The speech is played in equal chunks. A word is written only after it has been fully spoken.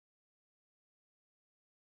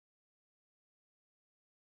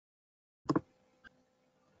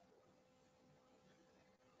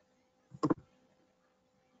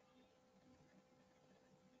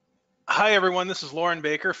Hi, everyone. This is Lauren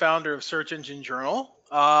Baker, founder of Search Engine Journal.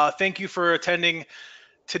 Thank you for attending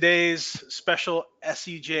today's special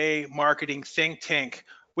SEJ marketing think tank.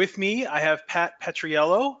 With me, I have Pat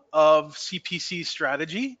Petriello of CPC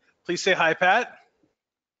Strategy. Please say hi, Pat.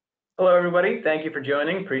 Hello, everybody. Thank you for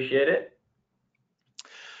joining. Appreciate it.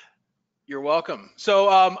 You're welcome. So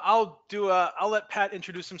I'll let Pat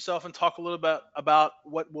introduce himself and talk a little bit about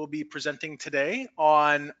what we'll be presenting today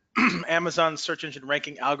on Amazon's search engine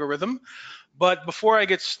ranking algorithm. But before I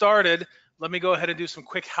get started, let me go ahead and do some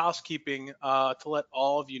quick housekeeping to let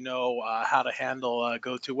all of you know how to handle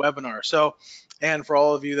GoToWebinar. So, and for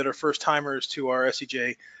all of you that are first timers to our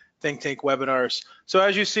SEJ Think Tank webinars. So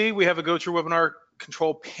as you see, we have a GoToWebinar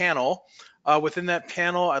control panel. Within that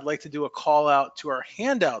panel, I'd like to do a call out to our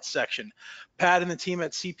handout section. Pat and the team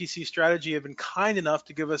at CPC Strategy have been kind enough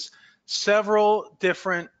to give us several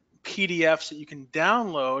different PDFs that you can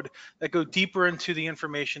download that go deeper into the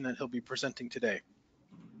information that he'll be presenting today.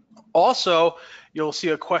 Also, you'll see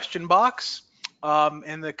a question box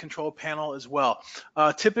in the control panel as well.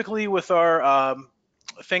 Typically with our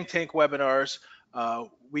Think Tank webinars,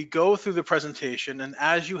 we go through the presentation, and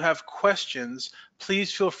as you have questions,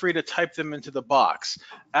 please feel free to type them into the box.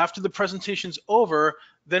 After the presentation's over,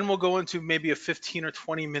 then we'll go into maybe a 15 or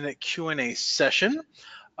 20-minute Q&A session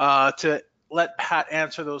to let Pat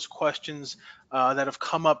answer those questions that have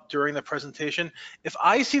come up during the presentation. If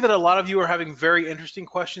I see that a lot of you are having very interesting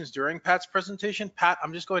questions during Pat's presentation, Pat,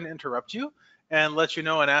 I'm just going to interrupt you and let you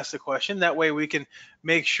know and ask the question. That way we can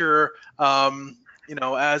make sure, you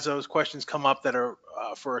know, as those questions come up that are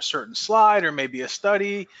for a certain slide or maybe a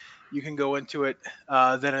study, you can go into it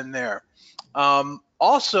then and there.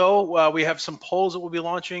 Also, we have some polls that we'll be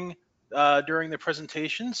launching during the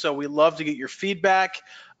presentation. So we love to get your feedback,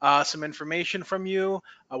 some information from you.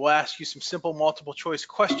 We'll ask you some simple multiple choice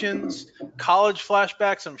questions, college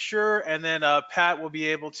flashbacks, I'm sure, and then Pat will be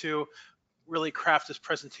able to really craft this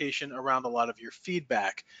presentation around a lot of your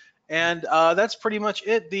feedback. And that's pretty much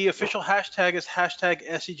it. The official hashtag is hashtag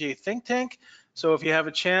SEJ Think Tank. So if you have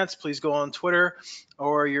a chance, please go on Twitter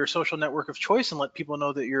or your social network of choice and let people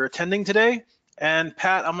know that you're attending today. And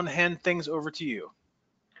Pat, I'm going to hand things over to you.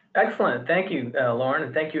 Excellent. Thank you, Lauren,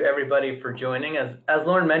 and thank you, everybody, for joining. As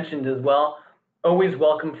Lauren mentioned as well, always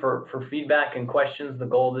welcome for feedback and questions. The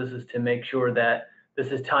goal of this is to make sure that this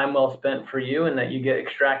is time well spent for you and that you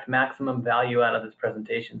extract maximum value out of this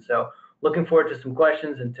presentation. So looking forward to some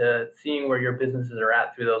questions and to seeing where your businesses are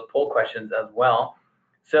at through those poll questions as well.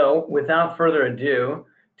 So without further ado,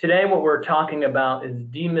 today what we're talking about is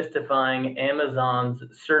demystifying Amazon's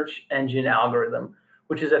search engine algorithm,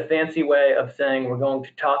 which is a fancy way of saying we're going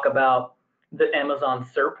to talk about the Amazon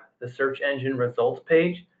SERP, the search engine results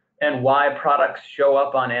page, and why products show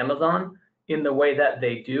up on Amazon in the way that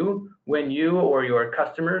they do when you or your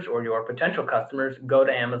customers or your potential customers go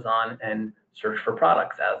to Amazon and search for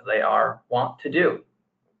products as they want to do.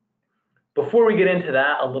 Before we get into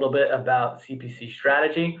that, a little bit about CPC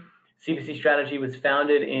Strategy. CPC Strategy was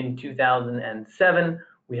founded in 2007.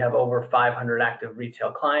 We have over 500 active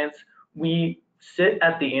retail clients. We sit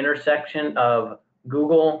at the intersection of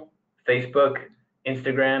Google, Facebook,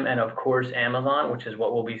 Instagram, and of course Amazon, which is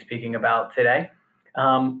what we'll be speaking about today.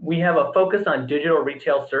 We have a focus on digital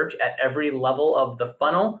retail search at every level of the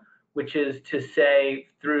funnel, which is to say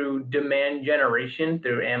through demand generation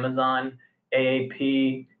through Amazon,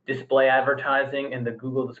 AAP, display advertising, and the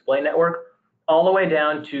Google Display Network, all the way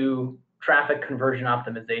down to traffic conversion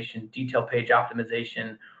optimization, detail page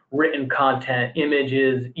optimization, written content,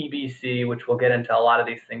 images, EBC, which we'll get into a lot of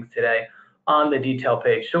these things today on the detail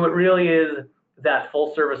page. So it really is that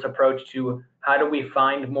full service approach to how do we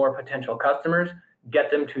find more potential customers,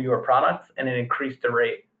 get them to your products, and then increase the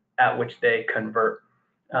rate at which they convert.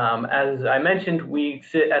 As I mentioned, we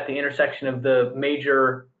sit at the intersection of the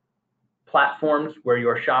major platforms where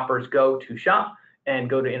your shoppers go to shop and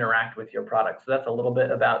go to interact with your products. So that's a little bit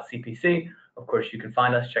about CPC. Of course, you can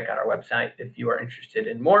find us, check out our website if you are interested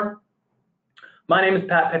in more. My name is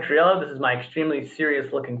Pat Petriello. This is my extremely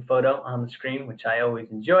serious looking photo on the screen, which I always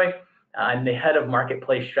enjoy. I'm the head of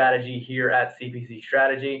marketplace strategy here at CPC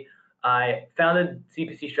Strategy. I founded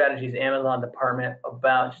CPC Strategy's Amazon department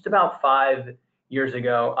just about 5 years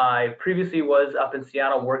ago. I previously was up in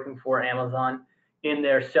Seattle working for Amazon in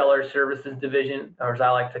their seller services division, or as I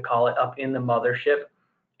like to call it, up in the mothership.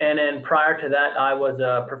 And then prior to that, I was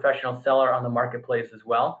a professional seller on the marketplace as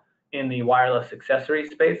well in the wireless accessory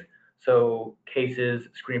space. So cases,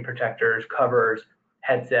 screen protectors, covers,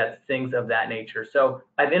 headsets, things of that nature. So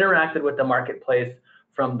I've interacted with the marketplace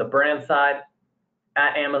from the brand side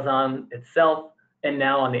at Amazon itself, and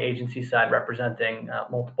now on the agency side representing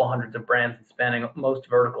multiple hundreds of brands and spanning most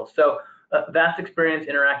verticals. So vast experience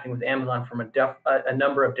interacting with Amazon from a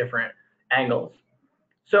number of different angles.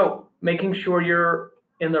 So making sure you're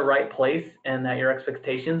in the right place and that your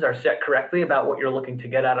expectations are set correctly about what you're looking to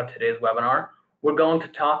get out of today's webinar. We're going to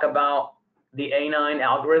talk about the A9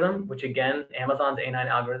 algorithm, which again, Amazon's A9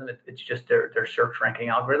 algorithm, it's just their search ranking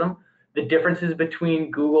algorithm. The differences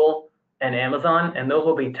between Google and Amazon, and those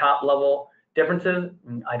will be top level differences.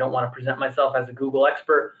 I don't want to present myself as a Google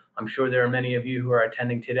expert. I'm sure there are many of you who are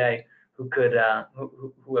attending today who could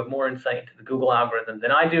who have more insight into the Google algorithm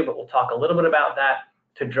than I do, but we'll talk a little bit about that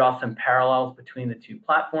to draw some parallels between the two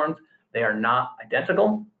platforms. They are not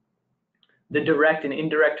identical. The direct and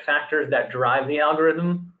indirect factors that drive the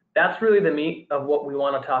algorithm, that's really the meat of what we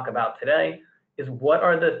want to talk about today, is what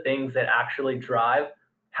are the things that actually drive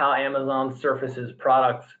how Amazon surfaces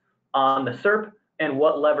products on the SERP, and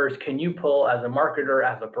what levers can you pull as a marketer,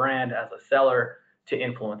 as a brand, as a seller to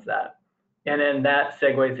influence that. And then that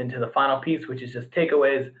segues into the final piece, which is just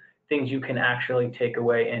takeaways, things you can actually take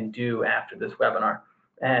away and do after this webinar.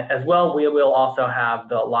 As well, we will also have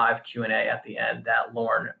the live Q&A at the end that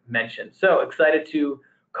Lauren mentioned. So excited to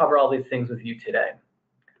cover all these things with you today.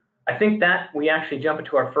 I think that we actually jump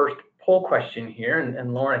into our first poll question here,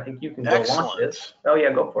 and Lauren, I think you can go launch this. Oh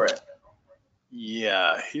yeah, go for it.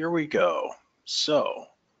 Yeah, here we go. So,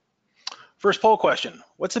 first poll question: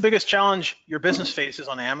 what's the biggest challenge your business faces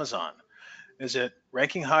on Amazon? Is it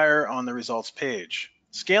ranking higher on the results page,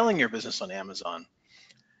 scaling your business on Amazon,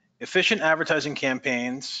 efficient advertising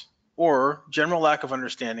campaigns, or general lack of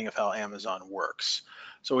understanding of how Amazon works?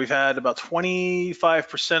 So we've had about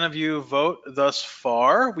 25% of you vote thus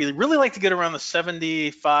far. We really like to get around the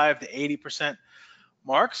 75 to 80%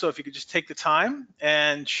 mark. So if you could just take the time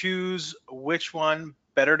and choose which one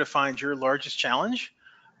better defines your largest challenge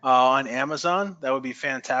on Amazon, that would be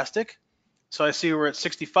fantastic. So I see we're at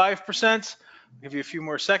 65%. I'll give you a few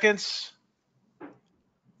more seconds.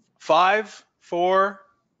 5, 4,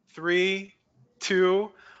 3,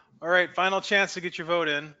 2. All right, final chance to get your vote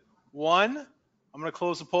in. 1. I'm going to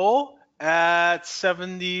close the poll at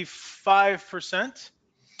 75%.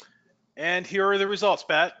 And here are the results,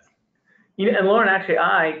 Pat. You know, and Lauren, actually,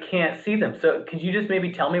 I can't see them. So could you just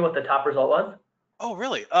maybe tell me what the top result was? Oh,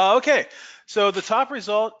 really? Okay. So the top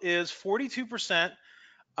result is 42%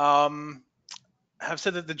 have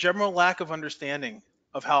said that the general lack of understanding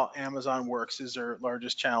of how Amazon works is their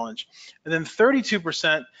largest challenge. And then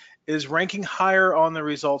 32% is ranking higher on the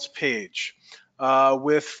results page,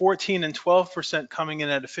 with 14 and 12% coming in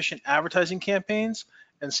at efficient advertising campaigns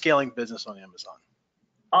and scaling business on Amazon.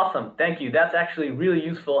 Awesome, thank you. That's actually really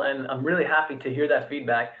useful, and I'm really happy to hear that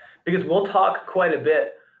feedback, because we'll talk quite a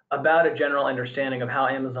bit about a general understanding of how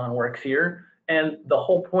Amazon works here. And the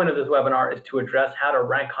whole point of this webinar is to address how to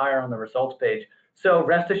rank higher on the results page. So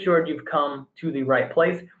rest assured you've come to the right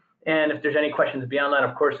place. And if there's any questions beyond that,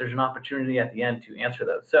 of course, there's an opportunity at the end to answer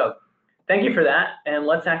those. So thank you for that. And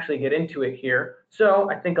let's actually get into it here.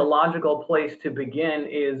 So I think a logical place to begin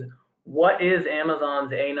is, what is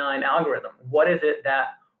Amazon's A9 algorithm? What is it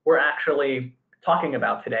that we're actually talking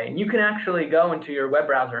about today? And you can actually go into your web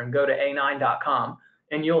browser and go to a9.com,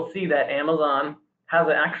 and you'll see that Amazon has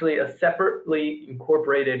actually a separately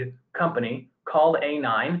incorporated company called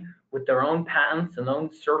A9 with their own patents and own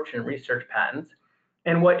search and research patents.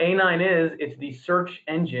 And what A9 is, it's the search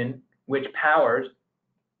engine which powers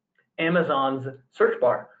Amazon's search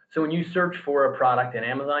bar. So when you search for a product in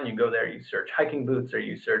Amazon, you go there, you search hiking boots, or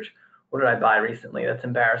you search, what did I buy recently? That's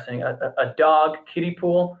embarrassing. A dog kiddie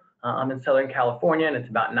pool. I'm in Southern California, and it's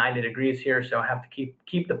about 90 degrees here, so I have to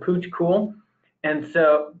keep the pooch cool. And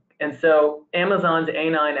so Amazon's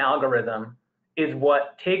A9 algorithm is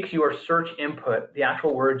what takes your search input, the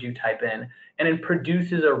actual words you type in, and it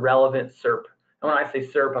produces a relevant SERP. And when I say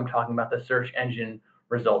SERP, I'm talking about the search engine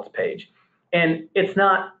results page. And it's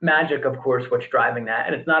not magic, of course, what's driving that.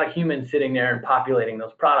 And it's not a human sitting there and populating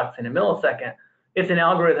those products in a millisecond. It's an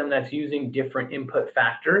algorithm that's using different input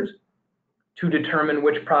factors to determine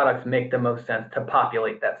which products make the most sense to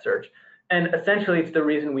populate that search. And essentially, it's the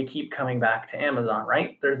reason we keep coming back to Amazon,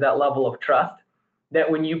 right? There's that level of trust that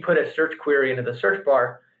when you put a search query into the search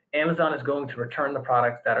bar, Amazon is going to return the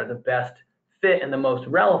products that are the best fit and the most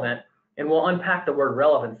relevant. And we'll unpack the word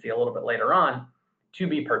relevancy a little bit later on, to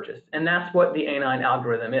be purchased. And that's what the A9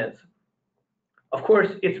 algorithm is. Of course,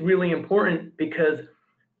 it's really important because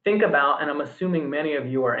think about, and I'm assuming many of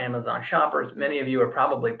you are Amazon shoppers, many of you are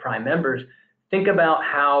probably Prime members, think about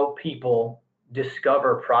how people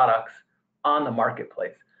discover products on the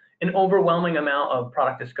marketplace. An overwhelming amount of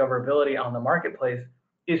product discoverability on the marketplace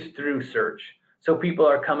is through search. So people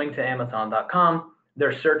are coming to Amazon.com,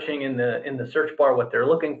 they're searching in the search bar what they're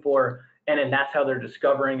looking for, And then that's how they're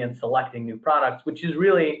discovering and selecting new products, which is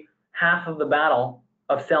really half of the battle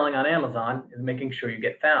of selling on Amazon, is making sure you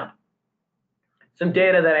get found. Some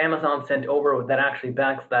data that Amazon sent over that actually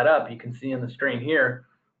backs that up, you can see on the screen here,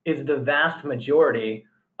 is the vast majority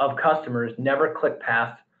of customers never click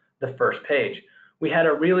past the first page. We had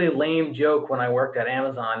a really lame joke when I worked at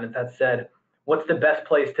Amazon that said, what's the best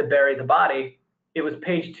place to bury the body? It was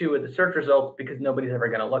page 2 of the search results because nobody's ever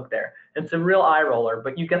going to look there. It's a real eye roller,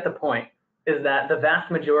 but you get the point, is that the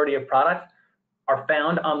vast majority of products are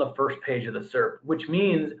found on the first page of the SERP, which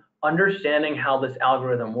means understanding how this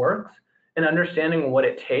algorithm works and understanding what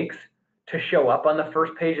it takes to show up on the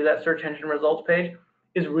first page of that search engine results page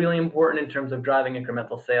is really important in terms of driving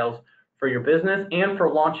incremental sales for your business and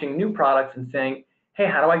for launching new products and saying, hey,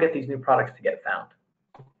 how do I get these new products to get found?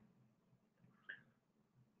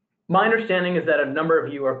 My understanding is that a number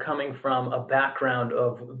of you are coming from a background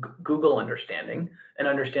of Google understanding and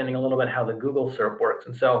understanding a little bit how the Google SERP works.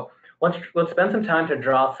 And so let's spend some time to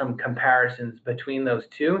draw some comparisons between those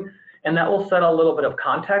two, and that will set a little bit of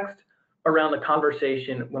context around the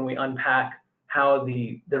conversation when we unpack how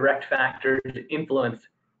the direct factors influence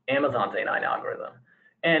Amazon's A9 algorithm.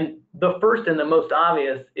 And the first and the most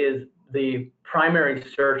obvious is the primary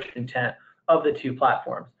search intent of the two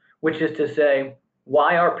platforms, which is to say,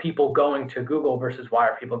 why are people going to Google versus why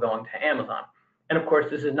are people going to Amazon? And of course,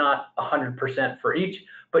 this is not 100% for each,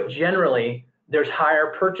 but generally, there's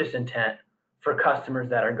higher purchase intent for customers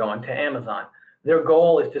that are going to Amazon. Their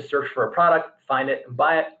goal is to search for a product, find it, and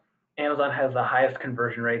buy it. Amazon has the highest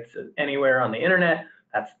conversion rates anywhere on the internet.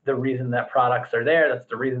 That's the reason that products are there. That's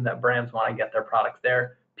the reason that brands want to get their products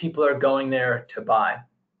there. People are going there to buy.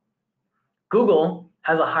 Google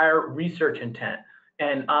has a higher research intent.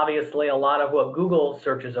 And obviously, a lot of what Google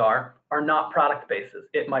searches are not product bases.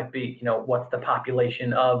 It might be, what's the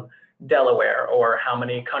population of Delaware, or how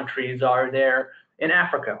many countries are there in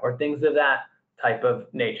Africa, or things of that type of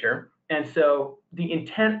nature. And so the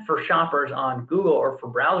intent for shoppers on Google or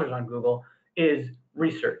for browsers on Google is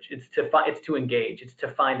research. It's to engage. It's to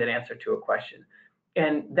find an answer to a question.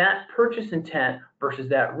 And that purchase intent versus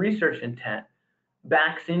that research intent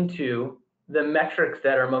backs into the metrics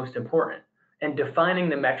that are most important and defining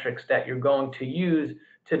the metrics that you're going to use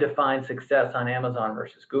to define success on Amazon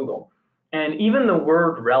versus Google. And even the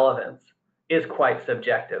word relevance is quite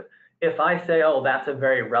subjective. If I say, oh, that's a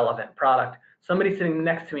very relevant product, somebody sitting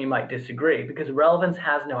next to me might disagree because relevance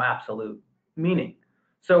has no absolute meaning.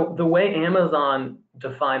 So the way Amazon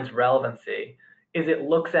defines relevancy is it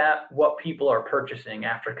looks at what people are purchasing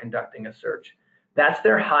after conducting a search. That's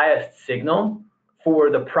their highest signal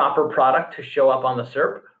for the proper product to show up on the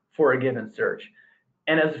SERP for a given search.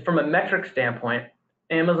 And as from a metric standpoint,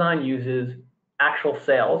 Amazon uses actual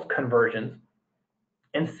sales conversions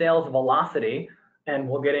and sales velocity, and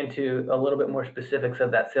we'll get into a little bit more specifics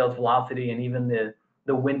of that sales velocity and even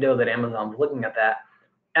the window that Amazon's looking at that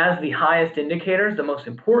as the highest indicators, the most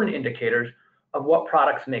important indicators of what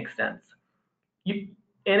products make sense.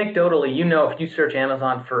 Anecdotally, if you search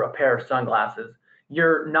Amazon for a pair of sunglasses,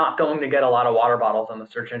 you're not going to get a lot of water bottles on the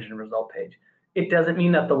search engine result page. It doesn't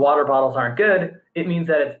mean that the water bottles aren't good. It means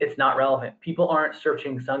that it's not relevant. People aren't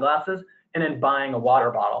searching sunglasses and then buying a water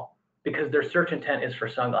bottle because their search intent is for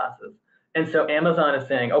sunglasses. And so Amazon is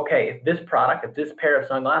saying, okay, if this pair of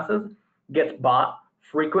sunglasses gets bought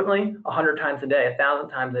frequently, 100 times a day, 1,000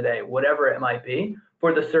 times a day, whatever it might be,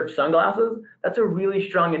 for the search sunglasses, that's a really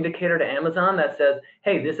strong indicator to Amazon that says,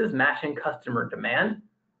 hey, this is matching customer demand.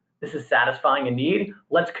 This is satisfying a need.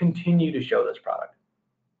 Let's continue to show this product.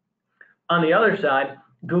 On the other side,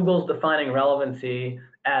 Google's defining relevancy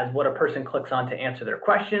as what a person clicks on to answer their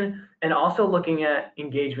question, and also looking at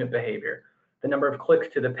engagement behavior, the number of clicks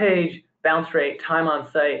to the page, bounce rate, time on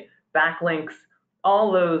site, backlinks,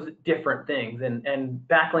 all those different things. And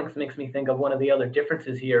backlinks makes me think of one of the other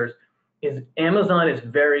differences here is Amazon is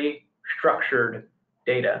very structured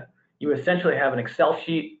data. You essentially have an Excel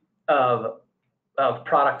sheet of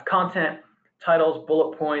product content, titles,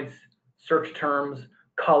 bullet points, search terms,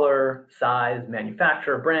 color, size,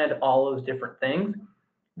 manufacturer, brand, all those different things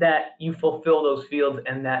that you fulfill those fields,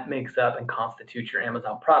 and that makes up and constitutes your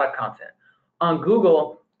Amazon product content. On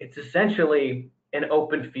Google, it's essentially an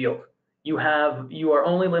open field. You are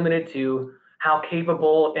only limited to how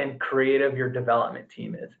capable and creative your development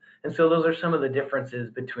team is. And so those are some of the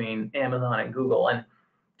differences between Amazon and Google. And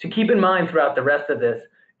to keep in mind throughout the rest of this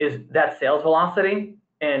is that sales velocity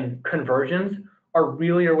and conversions are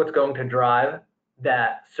what's going to drive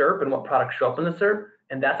that SERP and what products show up in the SERP.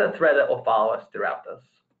 And that's a thread that will follow us throughout this.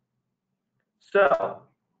 So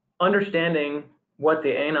understanding what the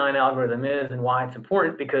A9 algorithm is and why it's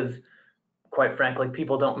important, because quite frankly,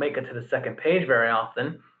 people don't make it to the second page very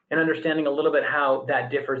often, and understanding a little bit how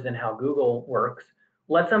that differs in how Google works,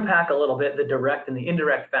 let's unpack a little bit the direct and the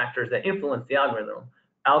indirect factors that influence the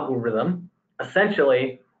algorithm.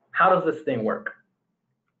 Essentially, how does this thing work?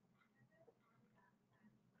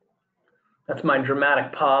 That's my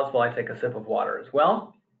dramatic pause while I take a sip of water as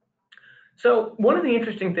well. So one of the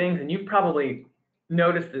interesting things, and you've probably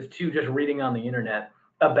noticed this too, just reading on the internet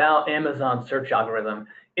about Amazon's search algorithm,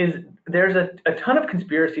 is there's a ton of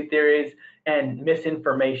conspiracy theories and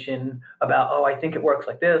misinformation about, oh, I think it works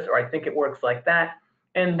like this, or I think it works like that.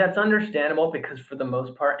 And that's understandable because for the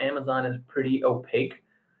most part, Amazon is pretty opaque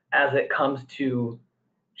as it comes to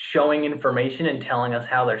showing information and telling us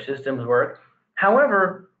how their systems work.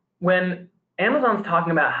 However, when Amazon's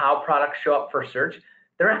talking about how products show up for search,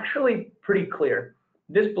 they're actually pretty clear.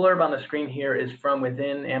 This blurb on the screen here is from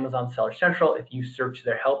within Amazon Seller Central. If you search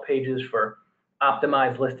their help pages for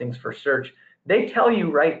optimized listings for search, they tell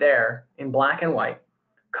you right there in black and white,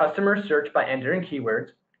 customers search by entering keywords,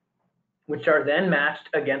 which are then matched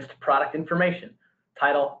against product information,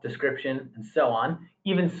 title, description, and so on.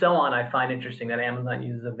 Even so on, I find interesting that Amazon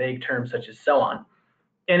uses a vague term such as so on.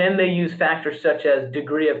 And then they use factors such as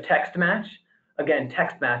degree of text match. Again,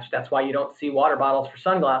 text match, that's why you don't see water bottles for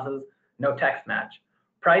sunglasses, no text match.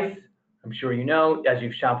 Price, I'm sure you know, as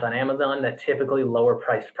you've shopped on Amazon, that typically lower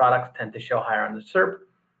priced products tend to show higher on the SERP.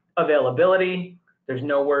 Availability, there's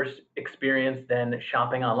no worse experience than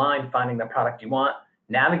shopping online, finding the product you want,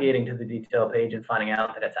 navigating to the detail page and finding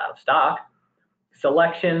out that it's out of stock.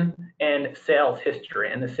 Selection and sales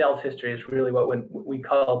history. And the sales history is really what we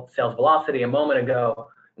called sales velocity a moment ago.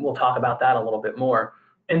 And we'll talk about that a little bit more.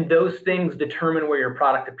 And those things determine where your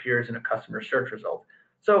product appears in a customer search result.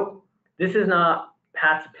 So this is not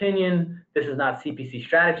Pat's opinion. This is not CPC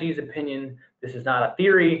Strategy's opinion. This is not a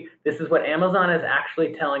theory. This is what Amazon is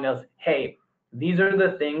actually telling us. Hey, these are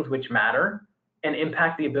the things which matter and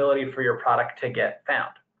impact the ability for your product to get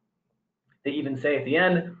found. They even say at the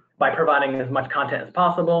end, by providing as much content as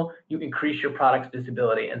possible, you increase your product's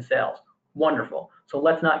visibility and sales. Wonderful. So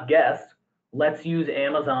let's not guess. Let's use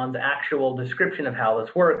Amazon's actual description of how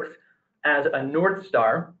this works as a North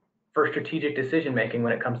Star for strategic decision making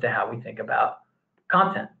when it comes to how we think about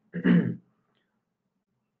content.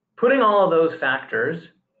 Putting all of those factors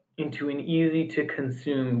into an easy to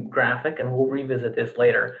consume graphic, and we'll revisit this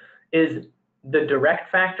later, is the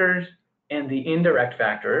direct factors and the indirect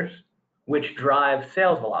factors which drive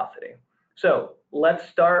sales velocity. So let's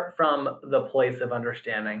start from the place of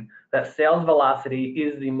understanding that sales velocity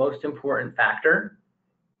is the most important factor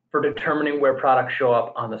for determining where products show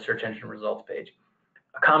up on the search engine results page.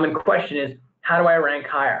 A common question is, how do I rank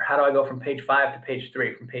higher? How do I go from page 5 to page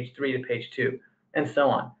 3, from page 3 to page 2, and so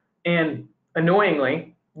on? And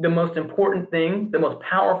annoyingly, the most important thing, the most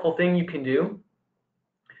powerful thing you can do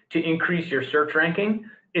to increase your search ranking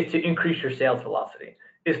is to increase your sales velocity,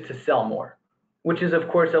 is to sell more, which is of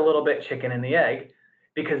course a little bit chicken and the egg,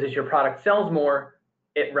 because as your product sells more,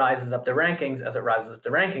 it rises up the rankings. As it rises up the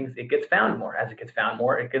rankings, it gets found more. As it gets found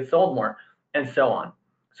more, it gets sold more, and so on.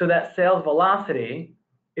 So that sales velocity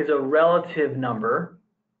is a relative number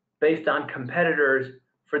based on competitors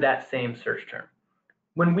for that same search term.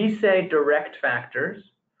 When we say direct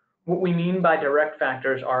factors, what we mean by direct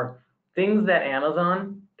factors are things that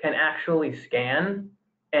Amazon can actually scan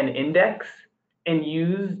and index and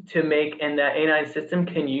use to make, and that A9 system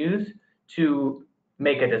can use to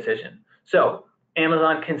make a decision. So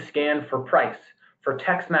Amazon can scan for price, for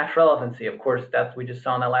text match relevancy, of course, that's we just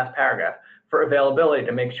saw in that last paragraph, for availability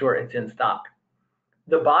to make sure it's in stock.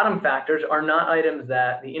 The bottom factors are not items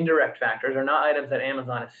that, the indirect factors are not items that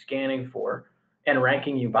Amazon is scanning for and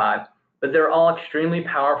ranking you by, but they're all extremely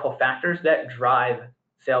powerful factors that drive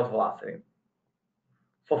sales velocity.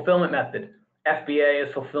 Fulfillment method. FBA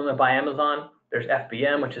is fulfillment by Amazon. There's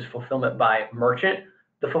FBM, which is fulfillment by merchant.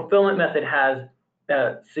 The fulfillment method has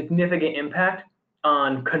a significant impact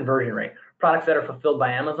on conversion rate. Products that are fulfilled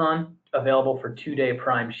by Amazon, available for 2-day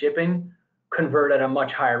prime shipping, convert at a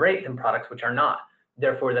much higher rate than products which are not.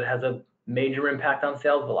 Therefore, that has a major impact on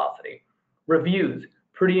sales velocity. Reviews,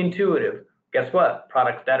 pretty intuitive. Guess what?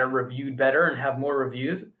 Products that are reviewed better and have more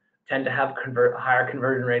reviews tend to have higher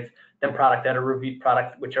conversion rates than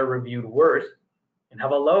products which are reviewed worse and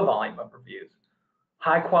have a low volume of reviews.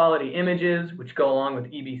 High quality images, which go along with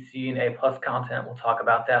EBC and A+ content. We'll talk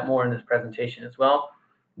about that more in this presentation as well.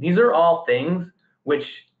 These are all things which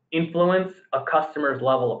influence a customer's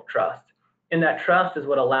level of trust. And that trust is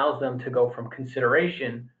what allows them to go from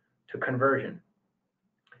consideration to conversion.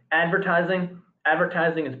 Advertising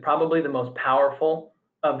is probably the most powerful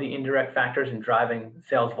of the indirect factors in driving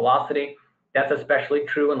sales velocity. That's especially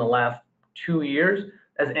true in the last 2 years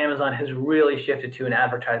as Amazon has really shifted to an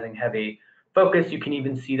advertising heavy focus. You can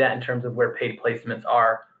even see that in terms of where paid placements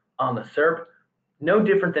are on the SERP. No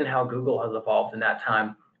different than how Google has evolved in that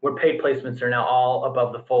time, where paid placements are now all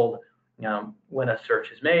above the fold when a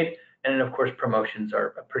search is made. And then of course, promotions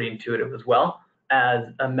are pretty intuitive as well as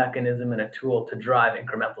a mechanism and a tool to drive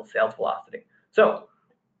incremental sales velocity. So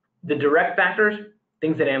the direct factors,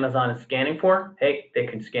 things that Amazon is scanning for, hey, they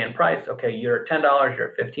can scan price. Okay, you're at $10,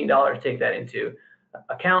 you're at $15, take that into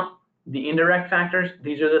account. The indirect factors,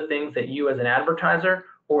 these are the things that you as an advertiser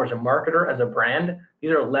or as a marketer, as a brand,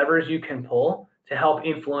 these are levers you can pull to help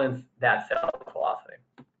influence that sales velocity.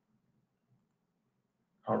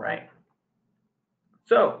 All right.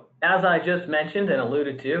 So as I just mentioned and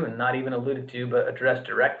alluded to, and not even alluded to, but addressed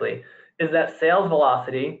directly, is that sales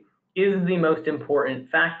velocity is the most important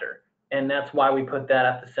factor. And that's why we put that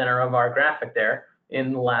at the center of our graphic there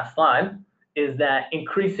in the last slide, is that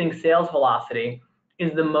increasing sales velocity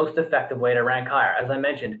is the most effective way to rank higher. As I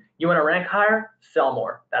mentioned, you want to rank higher, sell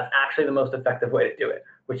more. That's actually the most effective way to do it,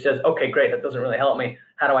 which says, okay, great, that doesn't really help me.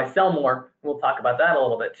 How do I sell more? We'll talk about that a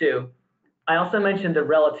little bit too. I also mentioned the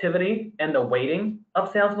relativity and the weighting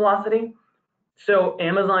of sales velocity. So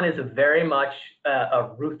Amazon is very much a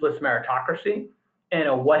ruthless meritocracy and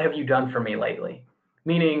a what have you done for me lately?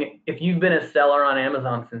 Meaning if you've been a seller on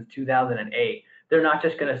Amazon since 2008, they're not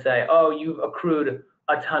just going to say, oh, you've accrued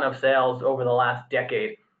a ton of sales over the last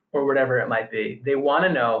decade or whatever it might be. They want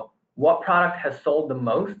to know what product has sold the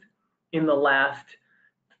most in the last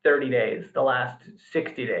 30 days, the last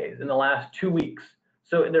 60 days, in the last 2 weeks.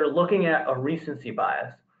 So they're looking at a recency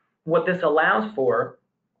bias. What this allows for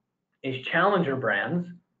is challenger brands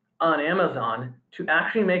on Amazon to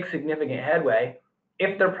actually make significant headway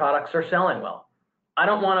if their products are selling well. I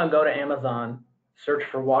don't want to go to Amazon, search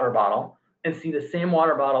for water bottle, and see the same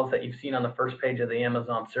water bottles that you've seen on the first page of the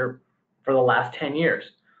Amazon SERP for the last 10 years.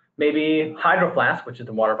 Maybe Hydro Flask, which is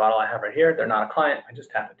the water bottle I have right here, they're not a client, I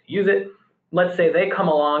just happen to use it. Let's say they come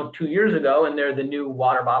along 2 years ago and they're the new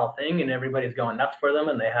water bottle thing and everybody's going nuts for them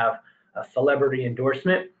and they have a celebrity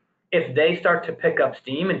endorsement. If they start to pick up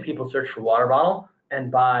steam and people search for water bottle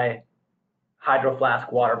and buy Hydro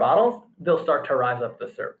Flask water bottles, they'll start to rise up the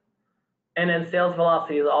SERP. And then sales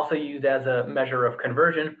velocity is also used as a measure of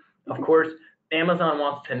conversion. Of course, Amazon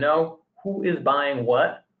wants to know who is buying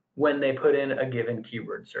what when they put in a given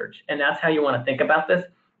keyword search. And that's how you want to think about this.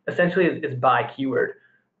 Essentially, is by keyword.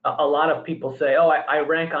 A lot of people say, oh, I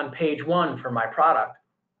rank on page 1 for my product.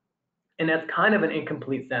 And that's kind of an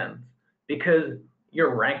incomplete sentence because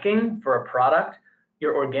your ranking for a product,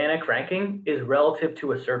 your organic ranking is relative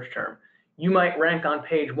to a search term. You might rank on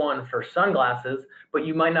page 1 for sunglasses, but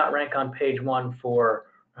you might not rank on page 1 for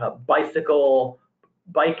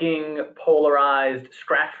biking, polarized,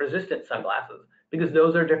 scratch-resistant sunglasses, because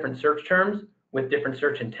those are different search terms with different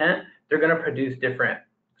search intent. They're going to produce different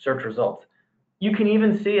search results. You can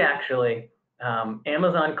even see, actually,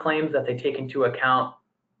 Amazon claims that they take into account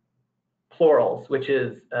plurals, which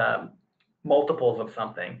is multiples of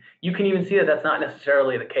something. You can even see that that's not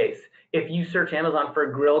necessarily the case. If you search Amazon for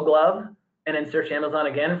a grill glove and then search Amazon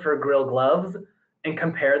again for grill gloves and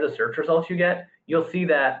compare the search results you get, you'll see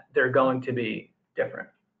that they're going to be different.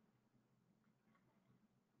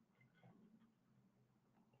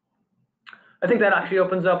 I think that actually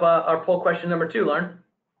opens up our poll question number 2, Lauren.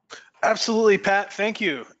 Absolutely, Pat. Thank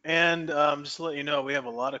you. And just to let you know, we have a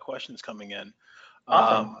lot of questions coming in.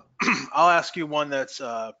 Awesome. I'll ask you one that's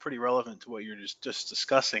pretty relevant to what you're just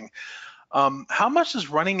discussing. How much does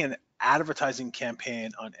running an advertising campaign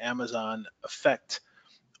on Amazon affect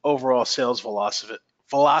overall sales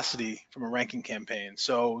velocity from a ranking campaign?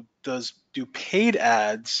 So do paid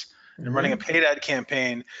ads and running a paid ad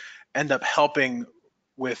campaign end up helping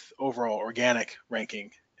with overall organic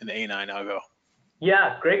ranking in the A9 algo?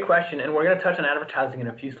 Yeah, great question. And we're going to touch on advertising in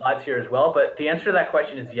a few slides here as well. But the answer to that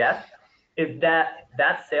question is yes. Is that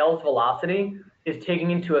sales velocity is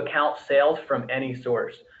taking into account sales from any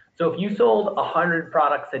source. So if you sold 100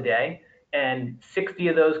 products a day and 60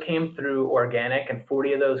 of those came through organic and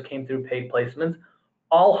 40 of those came through paid placements,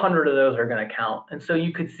 all 100 of those are going to count. And so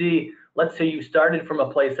you could see, let's say you started from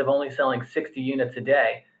a place of only selling 60 units a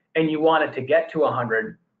day and you wanted to get to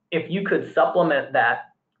 100. If you could supplement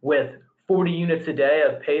that with 40 units a day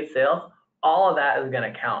of paid sales, all of that is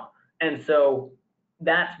going to count. And so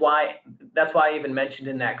that's why I even mentioned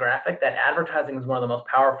in that graphic that advertising is one of the most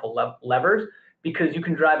powerful levers, because you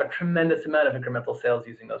can drive a tremendous amount of incremental sales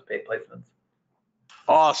using those paid placements.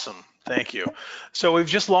 Awesome. Thank you. So we've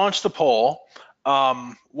just launched the poll.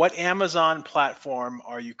 What Amazon platform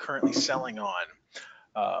are you currently selling on?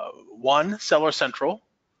 1, Seller Central.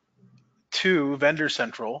 2, Vendor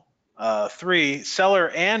Central. 3, seller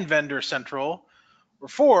and vendor central, or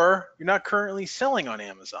 4, you're not currently selling on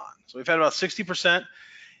Amazon. So we've had about 60%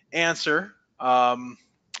 answer. I'll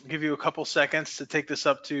give you a couple seconds to take this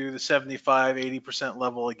up to the 75, 80%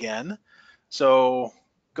 level again. So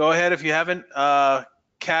go ahead, if you haven't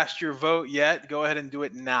cast your vote yet, go ahead and do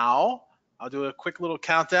it now. I'll do a quick little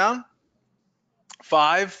countdown.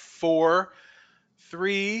 5, 4,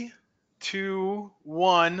 3, 2,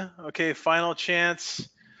 1. Okay, final chance.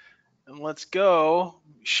 And let's go.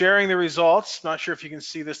 Sharing the results. Not sure if you can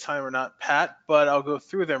see this time or not, Pat, but I'll go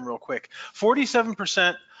through them real quick.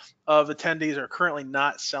 47% of attendees are currently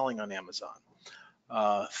not selling on Amazon.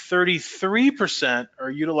 33%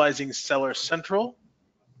 are utilizing Seller Central.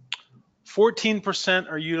 14%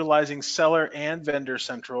 are utilizing Seller and Vendor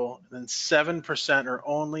Central, and then 7% are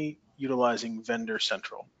only utilizing Vendor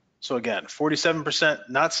Central. So again, 47%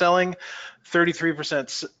 not selling,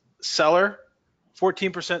 33% seller,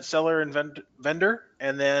 14% seller and vendor,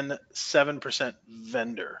 and then 7%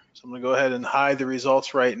 vendor. So I'm going to go ahead and hide the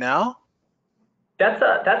results right now.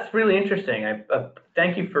 That's really interesting.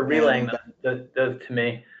 Thank you for relaying those to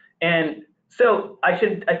me. And so I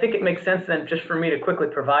think it makes sense then just for me to quickly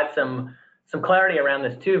provide some clarity around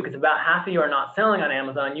this too, because about half of you are not selling on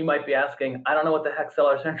Amazon. You might be asking, I don't know what the heck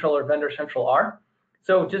Seller Central or Vendor Central are.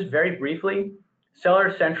 So just very briefly,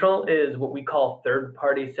 Seller Central is what we call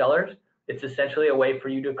third-party sellers. It's essentially a way for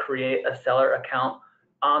you to create a seller account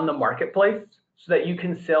on the marketplace so that you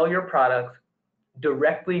can sell your products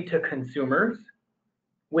directly to consumers,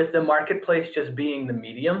 with the marketplace just being the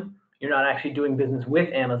medium. You're not actually doing business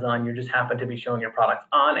with Amazon. You just happen to be showing your products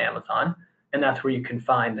on Amazon, and that's where you can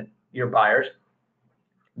find your buyers.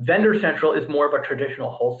 Vendor Central is more of a traditional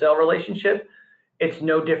wholesale relationship. It's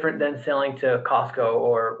no different than selling to Costco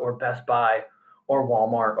or Best Buy or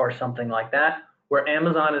Walmart or something like that, where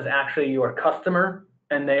Amazon is actually your customer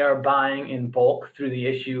and they are buying in bulk through the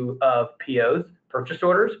issue of POs, purchase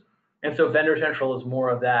orders. And so Vendor Central is more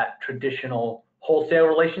of that traditional wholesale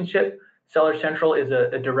relationship. Seller Central is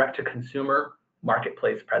a direct-to-consumer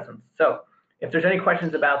marketplace presence. So if there's any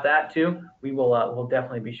questions about that too, we'll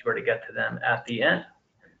definitely be sure to get to them at the end.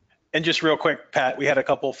 And just real quick, Pat, we had a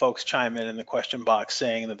couple folks chime in the question box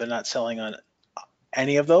saying that they're not selling on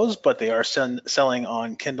any of those, but they are selling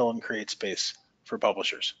on Kindle and CreateSpace for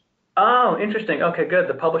publishers. Oh, interesting. Okay, good.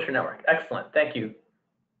 The publisher network. Excellent. Thank you.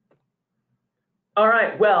 All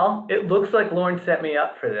right. Well, it looks like Lauren set me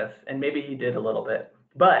up for this, and maybe he did a little bit.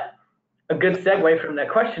 But a good segue from that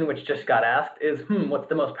question, which just got asked, is what's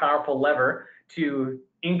the most powerful lever to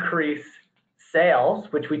increase sales,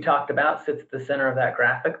 which we talked about, sits at the center of that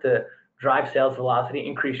graphic, to drive sales velocity,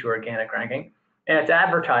 increase your organic ranking. And it's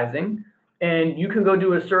advertising. And you can go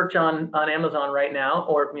do a search on Amazon right now,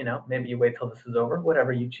 or maybe you wait till this is over,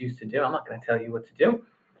 whatever you choose to do. I'm not going to tell you what to do.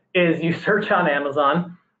 Is you search on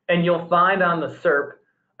Amazon, and you'll find on the SERP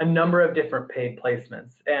a number of different paid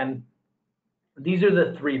placements. And these are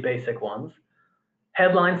the three basic ones: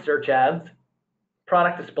 headline search ads,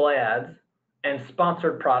 product display ads, and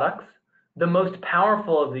sponsored products. The most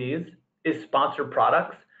powerful of these is sponsored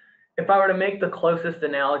products. If I were to make the closest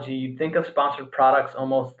analogy, you'd think of sponsored products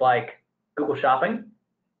almost like Google Shopping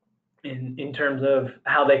in terms of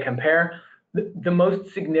how they compare. The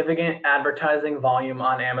most significant advertising volume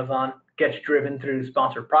on Amazon gets driven through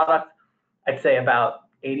sponsored products. I'd say about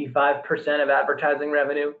 85% of advertising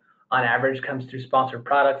revenue on average comes through sponsored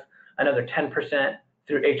products, another 10%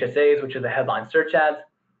 through HSAs, which are the headline search ads.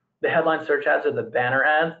 The headline search ads are the banner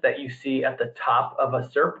ads that you see at the top of a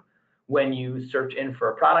SERP when you search in for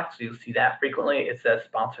a product. So you'll see that frequently. It says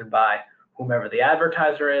sponsored by whomever the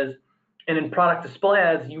advertiser is. And in product display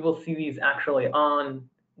ads, you will see these actually on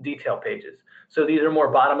detail pages. So these are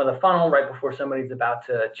more bottom of the funnel, right before somebody's about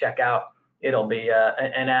to check out. It'll be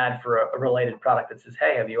an ad for a related product that says,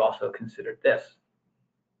 hey, have you also considered this?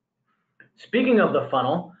 Speaking of the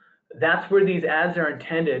funnel, that's where these ads are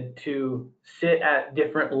intended to sit at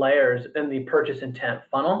different layers in the purchase intent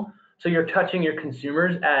funnel. So you're touching your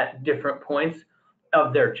consumers at different points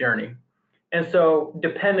of their journey. And so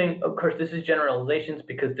depending, of course, this is generalizations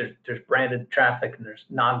because there's branded traffic and there's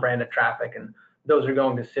non-branded traffic, and those are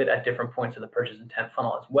going to sit at different points of the purchase intent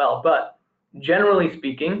funnel as well. But generally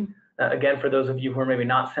speaking, again, for those of you who are maybe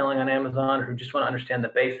not selling on Amazon or who just want to understand the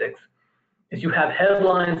basics, is you have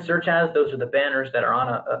headline search ads. Those are the banners that are on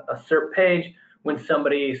a SERP page. When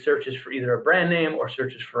somebody searches for either a brand name or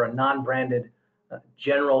searches for a non-branded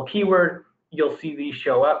general keyword, you'll see these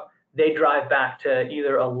show up. They drive back to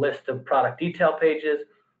either a list of product detail pages,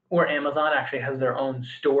 or Amazon actually has their own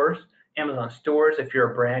stores. Amazon stores, if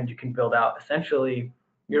you're a brand, you can build out essentially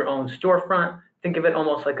your own storefront. Think of it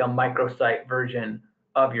almost like a microsite version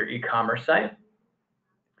of your e-commerce site.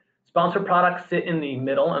 Sponsored products sit in the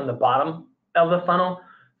middle and the bottom of the funnel.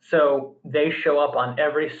 So they show up on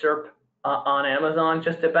every SERP on Amazon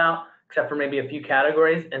just about, except for maybe a few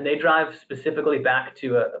categories, and they drive specifically back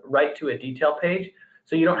to right to a detail page.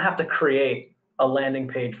 So you don't have to create a landing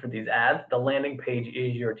page for these ads. The landing page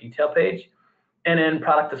is your detail page. And then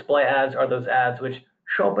product display ads are those ads which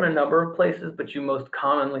show up in a number of places, but you most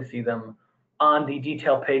commonly see them on the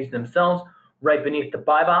detail page themselves, right beneath the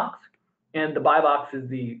buy box. And the buy box is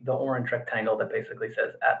the orange rectangle that basically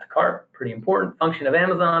says add to cart. Pretty important function of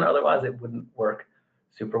Amazon, otherwise it wouldn't work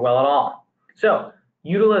super well at all. So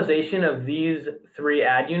utilization of these 3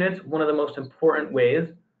 ad units, one of the most important ways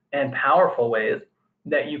and powerful ways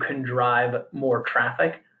that you can drive more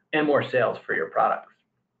traffic and more sales for your products.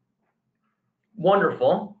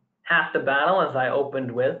 Wonderful. Half the battle, as I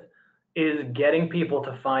opened with, is getting people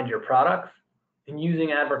to find your products and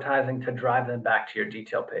using advertising to drive them back to your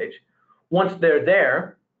detail page. Once they're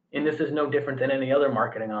there, and this is no different than any other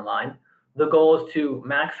marketing online, the goal is to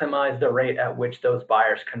maximize the rate at which those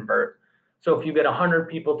buyers convert. So if you get 100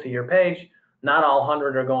 people to your page, not all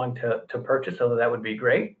 100 are going to purchase, although that would be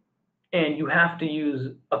great. And you have to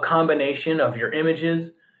use a combination of your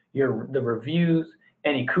images, the reviews,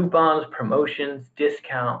 any coupons, promotions,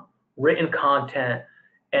 discount, written content,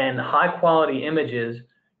 and high quality images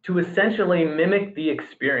to essentially mimic the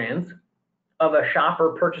experience of a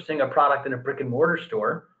shopper purchasing a product in a brick and mortar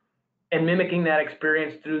store and mimicking that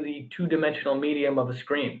experience through the 2-dimensional medium of a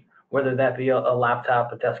screen, whether that be a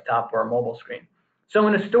laptop, a desktop, or a mobile screen. So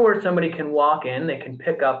in a store, somebody can walk in, they can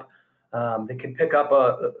pick up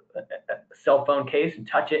a cell phone case and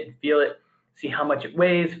touch it and feel it, see how much it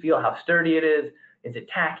weighs, feel how sturdy it is it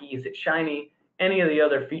tacky, is it shiny, any of the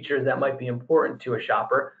other features that might be important to a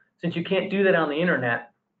shopper. Since you can't do that on the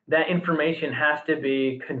internet, that information has to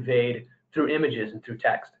be conveyed through images and through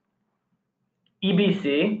text.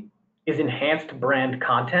 EBC is enhanced brand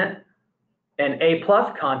content, and A+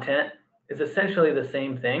 content is essentially the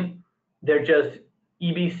same thing. They're just,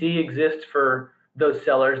 EBC exists for those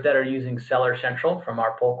sellers that are using Seller Central from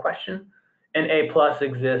our poll question, and A+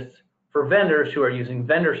 exists for vendors who are using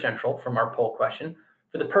Vendor Central from our poll question.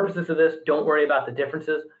 For the purposes of this, don't worry about the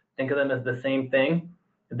differences. Think of them as the same thing.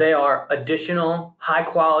 They are additional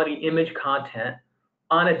high-quality image content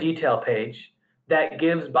on a detail page that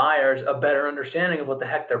gives buyers a better understanding of what the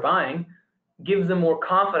heck they're buying, gives them more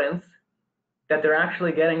confidence that they're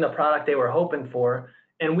actually getting the product they were hoping for.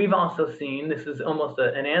 And we've also seen, this is almost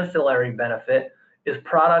an ancillary benefit, is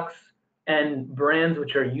products and brands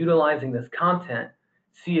which are utilizing this content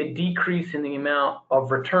see a decrease in the amount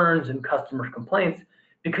of returns and customer complaints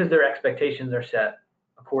because their expectations are set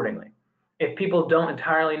accordingly. If people don't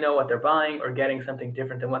entirely know what they're buying or getting something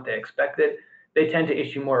different than what they expected, they tend to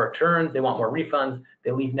issue more returns, they want more refunds,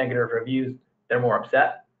 they leave negative reviews, they're more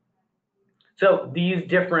upset. So these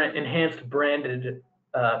different enhanced branded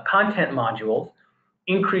content modules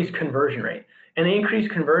increase conversion rate. And they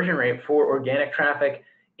increase conversion rate for organic traffic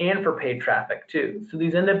and for paid traffic too. So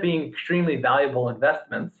these end up being extremely valuable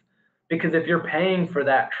investments, because if you're paying for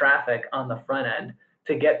that traffic on the front end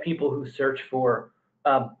to get people who search for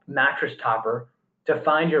a mattress topper to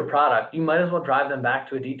find your product, you might as well drive them back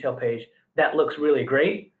to a detail page that looks really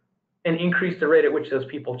great and increase the rate at which those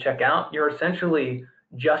people check out. You're essentially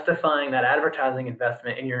justifying that advertising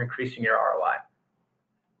investment and you're increasing your ROI.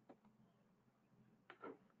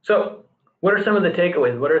 So what are some of the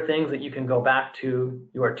takeaways? What are things that you can go back to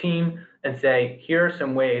your team and say, here are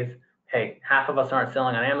some ways, hey, half of us aren't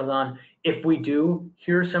selling on Amazon. If we do,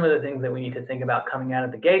 here's some of the things that we need to think about coming out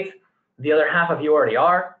of the gates. The other half of you already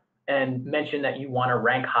are, and mention that you want to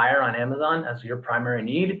rank higher on Amazon as your primary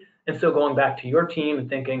need. And so going back to your team and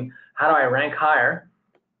thinking, how do I rank higher?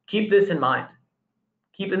 Keep this in mind.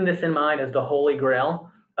 Keeping this in mind as the holy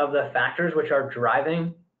grail of the factors which are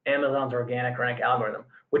driving Amazon's organic rank algorithm,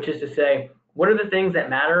 which is to say, what are the things that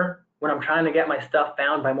matter when I'm trying to get my stuff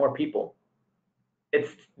found by more people?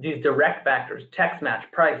 It's these direct factors, text match,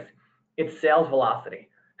 price, it's sales velocity.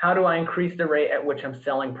 How do I increase the rate at which I'm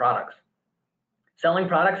selling products? Selling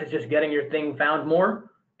products is just getting your thing found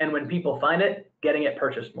more, and when people find it, getting it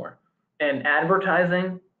purchased more. And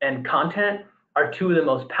advertising and content are two of the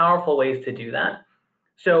most powerful ways to do that.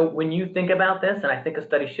 So when you think about this, and I think a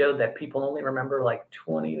study showed that people only remember like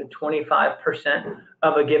 20 to 25%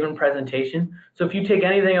 of a given presentation. So if you take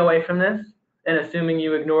anything away from this, and assuming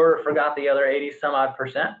you ignored or forgot the other 80 some odd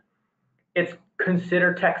percent, it's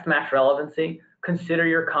consider text match relevancy, consider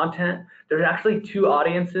your content. There's actually two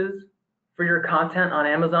audiences for your content on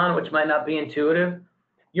Amazon, which might not be intuitive.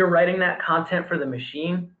 You're writing that content for the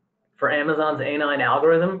machine, for Amazon's A9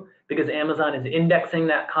 algorithm, because Amazon is indexing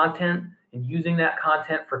that content and using that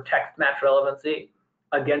content for text match relevancy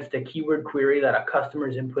against a keyword query that a customer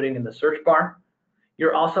is inputting in the search bar.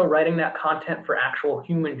 You're also writing that content for actual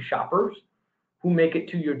human shoppers who make it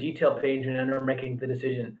to your detail page and are making the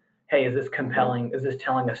decision, hey, is this compelling? Is this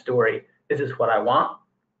telling a story? Is this what I want?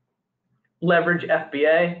 Leverage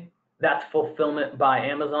FBA, that's fulfillment by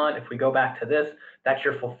Amazon. If we go back to this, that's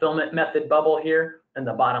your fulfillment method bubble here in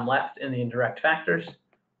the bottom left in the indirect factors.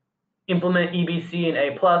 Implement EBC and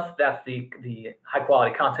A+, that's the high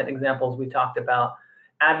quality content examples we talked about.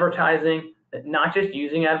 Advertising, not just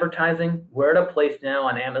using advertising, we're at a place now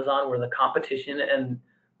on Amazon where the competition and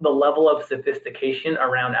the level of sophistication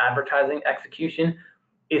around advertising execution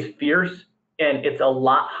is fierce, and it's a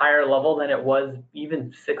lot higher level than it was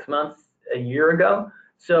even 6 months, a year ago.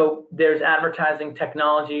 So there's advertising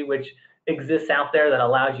technology which exists out there that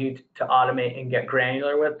allows you to automate and get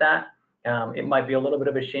granular with that. It might be a little bit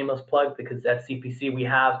of a shameless plug because at CPC we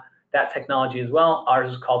have that technology as well.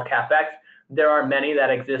 Ours is called CapEx. There are many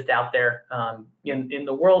that exist out there in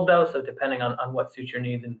the world though, so depending on what suits your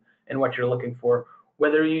needs and what you're looking for,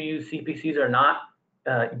 whether you use CPCs or not,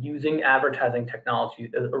 using advertising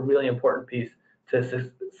technology is a really important piece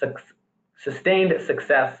to sustained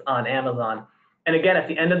success on Amazon. And again, at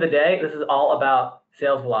the end of the day, this is all about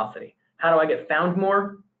sales velocity. How do I get found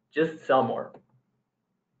more? Just sell more.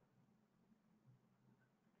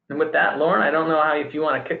 And with that, Lauren, I don't know if you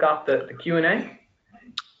want to kick off the Q&A.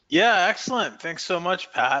 Yeah, excellent. Thanks so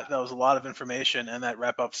much, Pat. That was a lot of information, and that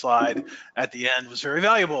wrap-up slide at the end was very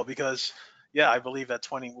valuable because, yeah, I believe that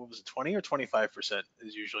 20 or 25%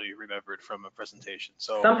 is usually remembered from a presentation.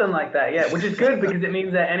 So something like that, yeah, which is good because it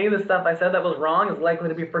means that any of the stuff I said that was wrong is likely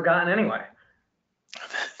to be forgotten anyway.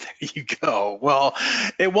 There you go. Well,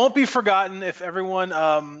 it won't be forgotten if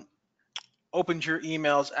everyone opens your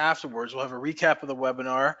emails afterwards. We'll have a recap of the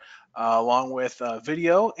webinar along with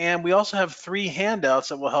video, and we also have 3 handouts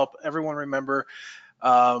that will help everyone remember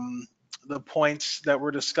the points that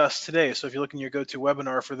were discussed today. So if you look in your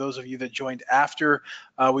GoToWebinar, for those of you that joined after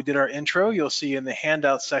we did our intro, you'll see in the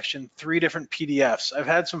handout section 3 different PDFs. I've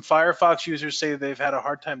had some Firefox users say they've had a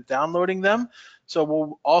hard time downloading them, so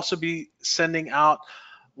we'll also be sending out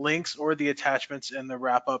links or the attachments in the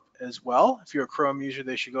wrap-up as well. If you're a Chrome user,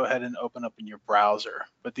 they should go ahead and open up in your browser.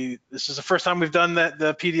 But this is the first time we've done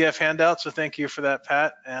the PDF handout, so thank you for that,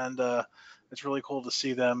 Pat. And it's really cool to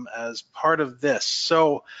see them as part of this.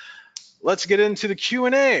 So let's get into the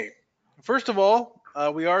Q&A. First of all,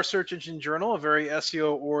 we are Search Engine Journal, a very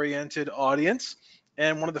SEO-oriented audience.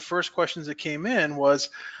 And one of the first questions that came in was,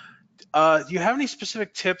 do you have any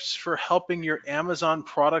specific tips for helping your Amazon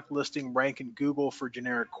product listing rank in Google for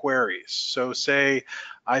generic queries? So say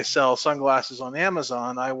I sell sunglasses on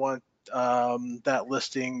Amazon, I want that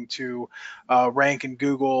listing to rank in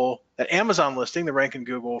Google, that Amazon listing to rank in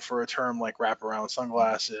Google for a term like wraparound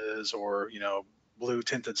sunglasses or, you know, blue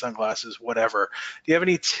tinted sunglasses, whatever. Do you have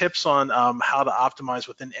any tips on how to optimize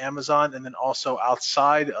within Amazon and then also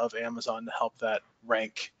outside of Amazon to help that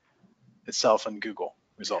rank itself in Google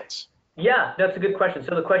results? Yeah, that's a good question.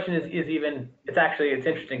 So the question is it's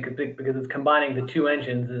interesting because it's combining the 2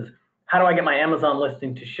 engines. Is how do I get my Amazon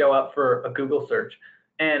listing to show up for a Google search?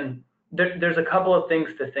 And there's a couple of things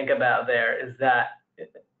to think about there. Is that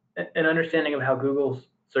an understanding of how Google's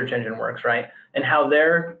search engine works, right? And how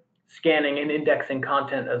they're scanning and indexing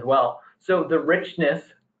content as well. So the richness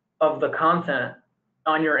of the content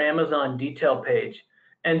on your Amazon detail page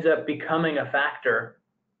ends up becoming a factor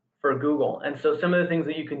for Google. And so some of the things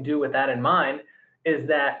that you can do with that in mind is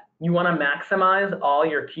that you want to maximize all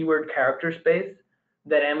your keyword character space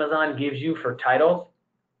that Amazon gives you for titles,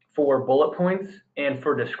 for bullet points, and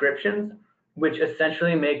for descriptions, which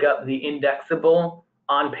essentially make up the indexable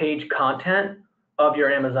on-page content of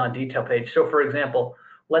your Amazon detail page. So for example,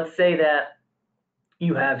 let's say that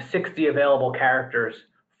you have 60 available characters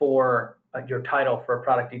for your title for a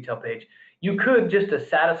product detail page. You could, just to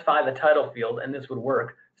satisfy the title field, and this would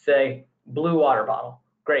work, say blue water bottle.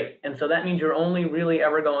 Great. And so that means you're only really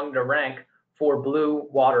ever going to rank for blue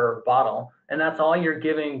water bottle. And that's all you're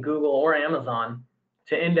giving Google or Amazon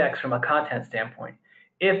to index from a content standpoint.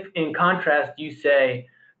 If in contrast you say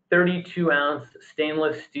 32-ounce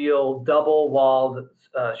stainless steel double-walled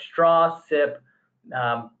straw sip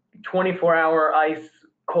 24-hour ice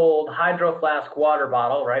cold hydro flask water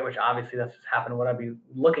bottle, right, which obviously that's just happened what I'd be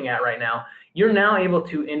looking at right now, you're now able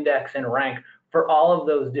to index and rank for all of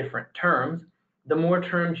those different terms. The more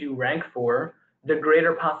terms you rank for, the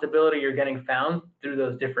greater possibility you're getting found through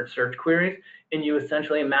those different search queries, and you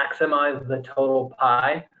essentially maximize the total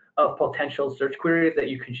pie of potential search queries that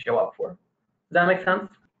you can show up for. Does that make sense?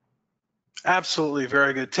 Absolutely,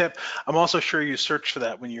 very good tip. I'm also sure you searched for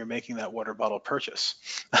that when you're making that water bottle purchase.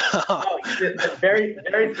 Oh, very,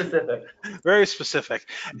 very specific. Very specific.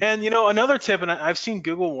 And another tip, and I've seen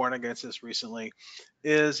Google warn against this recently,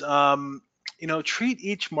 is treat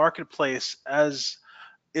each marketplace as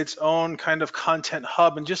its own kind of content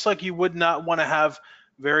hub. And just like you would not want to have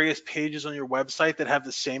various pages on your website that have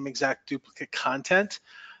the same exact duplicate content,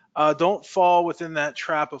 don't fall within that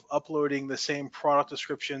trap of uploading the same product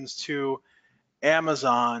descriptions to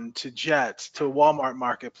Amazon, to Jet, to Walmart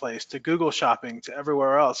Marketplace, to Google Shopping, to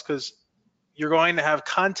everywhere else, because you're going to have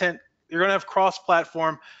content, you're going to have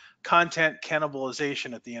cross-platform content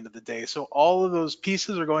cannibalization at the end of the day. So all of those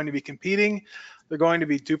pieces are going to be competing. They're going to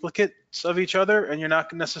be duplicates of each other, and you're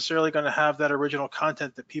not necessarily going to have that original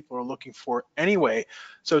content that people are looking for anyway.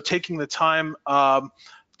 So taking the time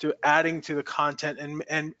to adding to the content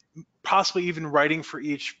and possibly even writing for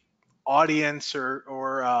each audience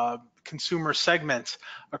or consumer segment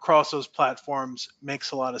across those platforms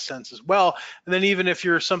makes a lot of sense as well. And then even if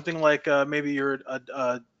you're something like maybe you're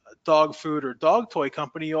a dog food or dog toy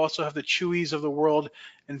company, you also have the Chewies of the world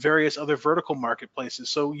and various other vertical marketplaces.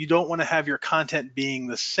 So you don't want to have your content being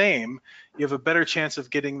the same. You have a better chance of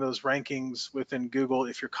getting those rankings within Google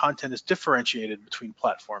if your content is differentiated between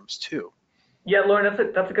platforms too. Yeah, Lauren,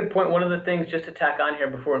 that's a good point. One of the things, just to tack on here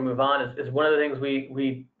before we move on, is one of the things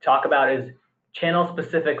we talk about is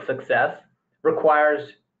channel-specific success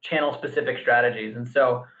requires channel-specific strategies. And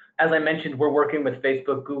so, as I mentioned, we're working with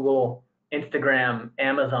Facebook, Google, Instagram,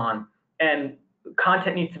 Amazon, and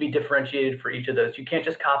content needs to be differentiated for each of those. You can't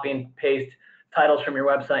just copy and paste titles from your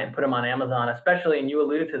website and put them on Amazon, especially, and you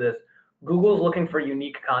alluded to this, Google's looking for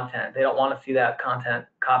unique content. They don't want to see that content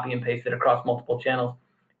copy and pasted across multiple channels.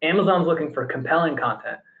 Amazon's looking for compelling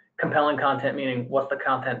content. Compelling content meaning what's the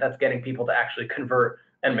content that's getting people to actually convert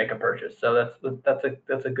and make a purchase. So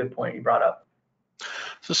that's a good point you brought up.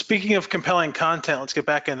 So speaking of compelling content, let's get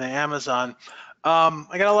back into Amazon.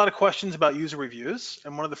 I got a lot of questions about user reviews,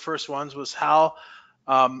 and one of the first ones was how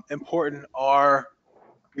important are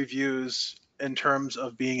reviews in terms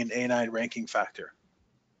of being an A9 ranking factor?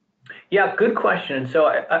 Yeah, good question. So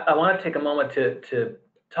I want to take a moment to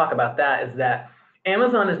talk about that. Is that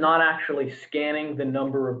Amazon is not actually scanning the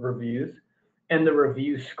number of reviews and the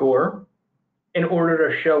review score in order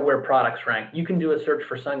to show where products rank. You can do a search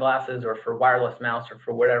for sunglasses or for wireless mouse or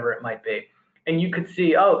for whatever it might be. And you could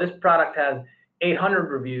see, oh, this product has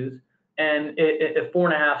 800 reviews and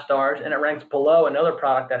 4.5 stars, and it ranks below another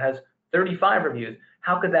product that has 35 reviews.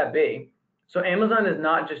 How could that be? So Amazon is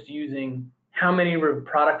not just using how many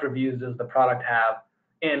product reviews does the product have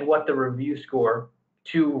and what the review score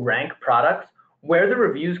to rank products. Where the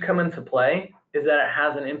reviews come into play is that it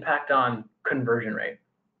has an impact on conversion rate.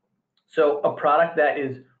 So a product that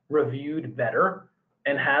is reviewed better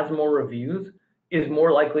and has more reviews is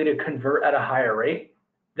more likely to convert at a higher rate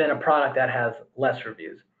than a product that has less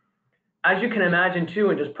reviews. As you can imagine too,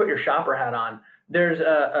 and just put your shopper hat on, there's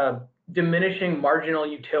a diminishing marginal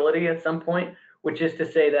utility at some point, which is to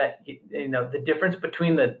say that the difference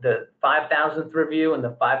between the 5,000th review and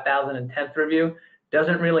the 5,010th review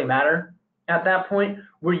doesn't really matter at that point.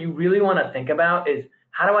 Where you really want to think about is,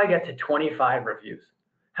 how do I get to 25 reviews?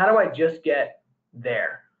 How do I just get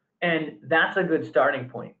there? And that's a good starting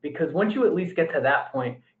point, because once you at least get to that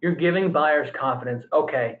point, you're giving buyers confidence.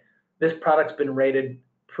 Okay, this product's been rated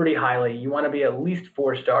pretty highly. You want to be at least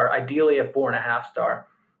 4-star, ideally a 4.5 star,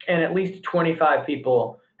 and at least 25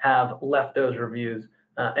 people have left those reviews.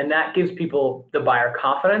 And that gives people, the buyer,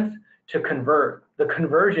 confidence to convert. The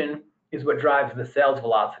conversion is what drives the sales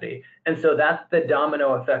velocity. And so that's the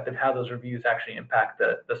domino effect of how those reviews actually impact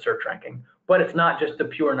the search ranking. But it's not just the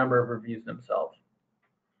pure number of reviews themselves.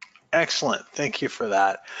 Excellent. Thank you for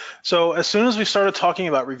that. So as soon as we started talking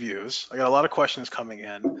about reviews, I got a lot of questions coming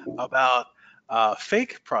in about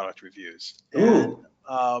fake product reviews. And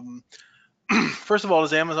first of all,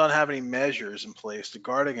 does Amazon have any measures in place to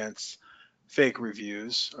guard against fake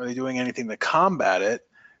reviews? Are they doing anything to combat it?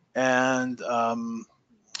 And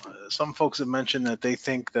some folks have mentioned that they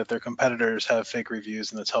think that their competitors have fake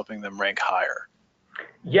reviews and it's helping them rank higher.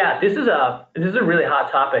 Yeah, this is a really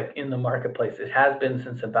hot topic in the marketplace. It has been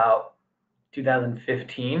since about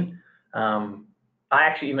 2015.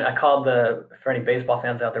 I called for any baseball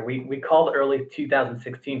fans out there, we called early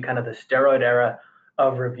 2016 kind of the steroid era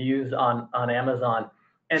of reviews on Amazon.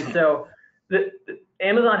 And so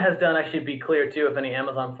Amazon has done, I should be clear too, if any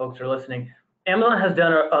Amazon folks are listening, Amazon has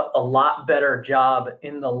done a lot better job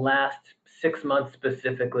in the last 6 months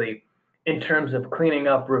specifically in terms of cleaning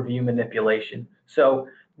up review manipulation. So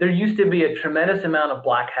there used to be a tremendous amount of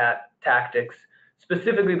black hat tactics.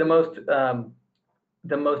 Specifically, the most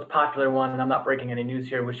the most popular one, and I'm not breaking any news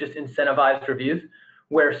here, was just incentivized reviews,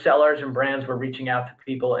 where sellers and brands were reaching out to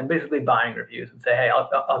people and basically buying reviews and say, hey,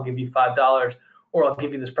 I'll give you $5, or I'll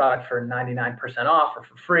give you this product for 99% off or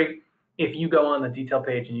for free if you go on the detail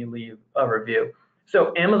page and you leave a review.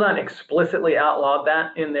 So Amazon explicitly outlawed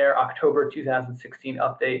that in their October 2016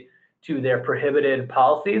 update to their prohibited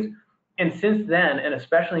policies. And since then, and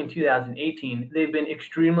especially in 2018, they've been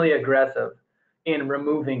extremely aggressive in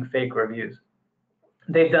removing fake reviews.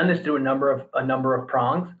 They've done this through a number of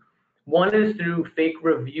prongs. One is through fake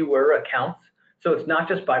reviewer accounts. So it's not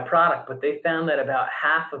just by product, but they found that about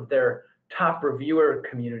half of their top reviewer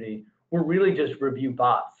community were really just review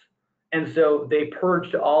bots. And so they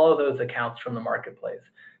purged all of those accounts from the marketplace.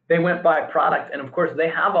 They went by product, and of course they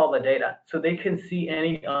have all the data, so they can see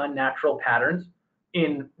any unnatural patterns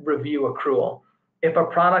in review accrual. If a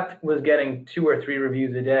product was getting 2 or 3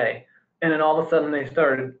 reviews a day, and then all of a sudden they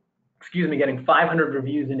started, getting 500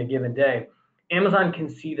 reviews in a given day, Amazon can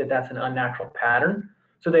see that that's an unnatural pattern,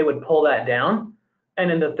 so they would pull that down. And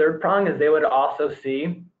then the third prong is they would also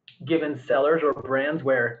see, given sellers or brands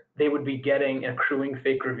where they would be getting accruing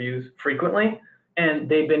fake reviews frequently, and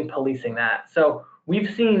they've been policing that. So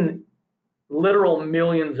we've seen literal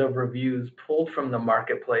millions of reviews pulled from the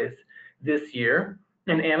marketplace this year,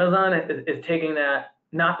 and Amazon is taking that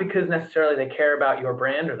not because necessarily they care about your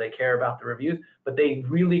brand or they care about the reviews, but they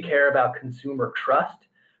really care about consumer trust.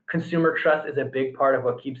 Consumer trust is a big part of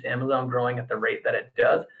what keeps Amazon growing at the rate that it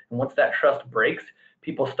does. And once that trust breaks,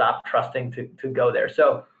 people stop trusting to go there.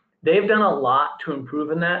 So they've done a lot to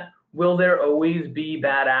improve in that. Will there always be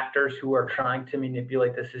bad actors who are trying to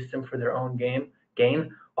manipulate the system for their own gain?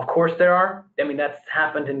 Of course there are. I mean, that's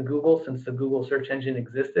happened in Google since the Google search engine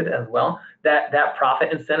existed as well. That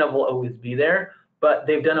profit incentive will always be there, but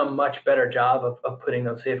they've done a much better job of putting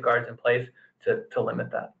those safeguards in place to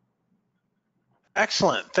limit that.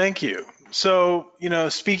 Excellent, thank you. So,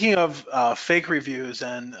 speaking of fake reviews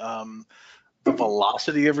and the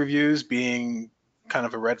velocity of reviews being kind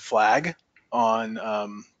of a red flag on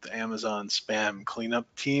the Amazon spam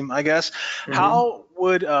cleanup team, I guess, how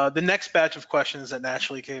would the next batch of questions that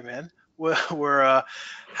naturally came in were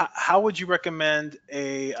how would you recommend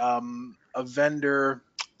a vendor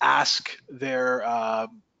ask their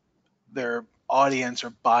audience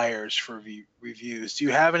or buyers for reviews? Do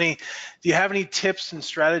you have any tips and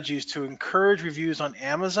strategies to encourage reviews on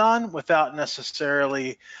Amazon without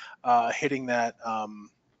necessarily hitting that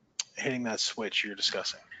switch you're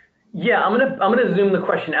discussing? Yeah, I'm gonna zoom the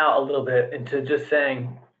question out a little bit into just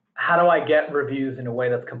saying, how do I get reviews in a way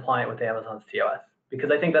that's compliant with Amazon's TOS? Because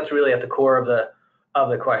I think that's really at the core of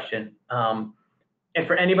the question. And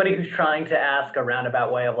for anybody who's trying to ask a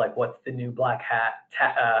roundabout way of like, what's the new black hat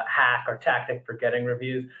hack or tactic for getting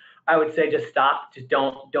reviews, I would say just stop. Just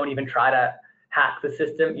don't even try to hack the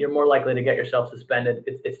system. You're more likely to get yourself suspended.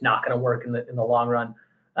 It's not going to work in the long run.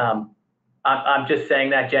 I'm just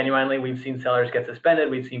saying that genuinely. We've seen sellers get suspended.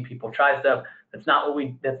 We've seen people try stuff. That's not what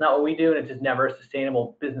we do, and it's just never a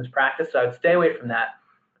sustainable business practice. So I would stay away from that.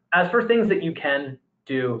 As for things that you can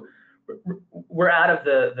do, we're out of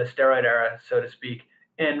the steroid era, so to speak,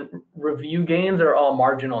 and review gains are all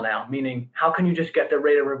marginal now, meaning how can you just get the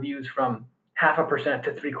rate of reviews from 0.5%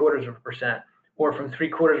 to 0.75%, or from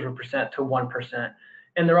 0.75% to 1%?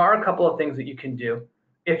 And there are a couple of things that you can do.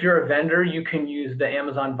 If you're a vendor, you can use the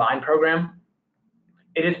Amazon Vine program.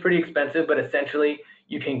 It is pretty expensive, but essentially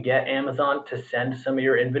you can get Amazon to send some of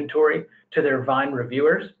your inventory to their Vine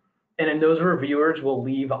reviewers, and then those reviewers will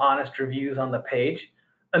leave honest reviews on the page.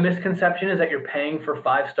 A misconception is that you're paying for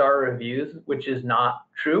 5-star reviews, which is not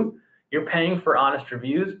true. You're paying for honest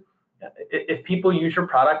reviews. If people use your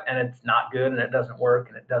product and it's not good and it doesn't work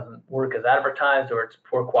as advertised, or it's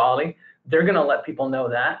poor quality, they're going to let people know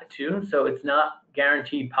that too. So it's not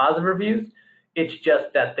guaranteed positive reviews. It's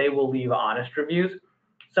just that they will leave honest reviews.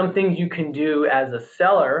 Some things you can do as a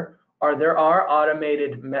seller there are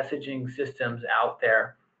automated messaging systems out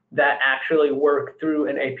there that actually work through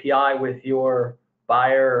an API with your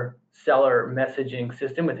buyer seller messaging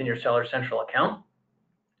system within your Seller Central account.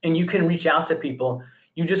 And you can reach out to people.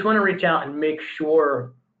 You just want to reach out and make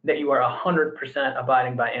sure that you are 100%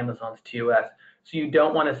 abiding by Amazon's TOS. So you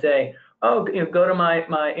don't want to say, oh, go to my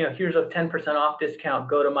here's a 10% off discount,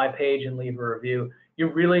 go to my page and leave a review.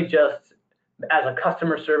 You're really just, as a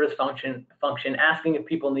customer service function, asking if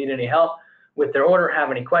people need any help with their order, have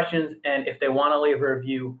any questions, and if they want to leave a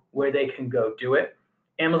review, where they can go do it.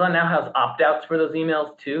 Amazon now has opt-outs for those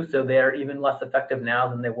emails too, so they're even less effective now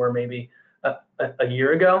than they were maybe a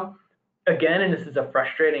year ago. Again, and this is a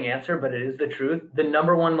frustrating answer, but it is the truth, the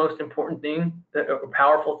number one most important thing, or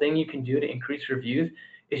powerful thing you can do to increase reviews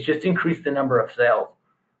is just increase the number of sales.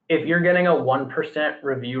 If you're getting a 1%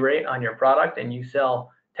 review rate on your product and you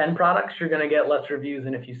sell 10 products, you're going to get less reviews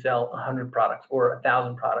than if you sell 100 products or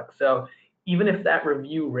 1,000 products. So even if that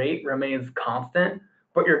review rate remains constant,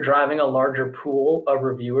 but you're driving a larger pool of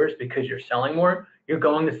reviewers because you're selling more, you're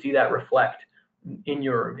going to see that reflect in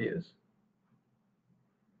your reviews.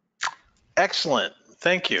 Excellent.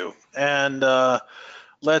 Thank you. And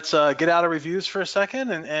let's get out of reviews for a second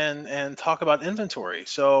and talk about inventory.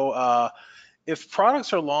 So if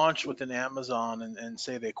products are launched within Amazon and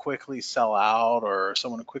say they quickly sell out or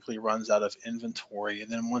someone quickly runs out of inventory,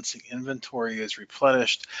 and then once the inventory is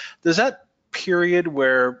replenished, does that period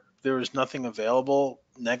where there is nothing available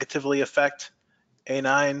negatively affect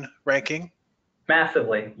A9 ranking?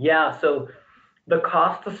 Massively, yeah. So the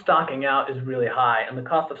cost of stocking out is really high, and the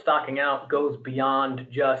cost of stocking out goes beyond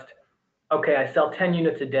just, okay, I sell 10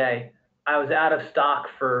 units a day. I was out of stock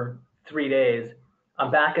for 3 days.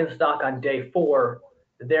 I'm back in stock on day 4.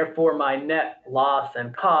 Therefore, my net loss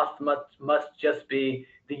and cost must just be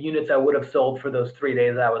the units I would have sold for those 3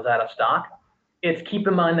 days I was out of stock. It's keep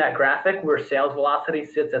in mind that graphic where sales velocity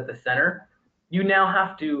sits at the center. You now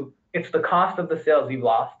have to, it's the cost of the sales you've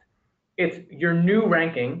lost. It's your new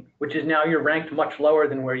ranking, which is now you're ranked much lower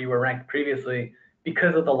than where you were ranked previously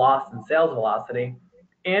because of the loss in sales velocity,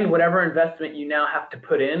 and whatever investment you now have to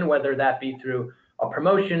put in, whether that be through a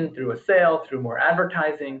promotion, through a sale, through more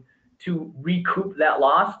advertising, to recoup that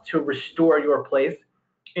loss, to restore your place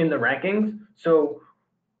in the rankings. So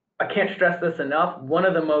I can't stress this enough. One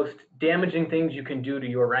of the most damaging things you can do to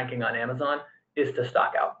your ranking on Amazon is to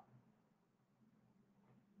stock out.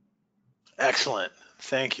 Excellent.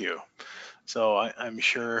 Thank you. So I'm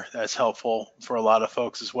sure that's helpful for a lot of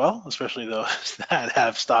folks as well, especially those that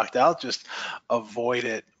have stocked out. Just avoid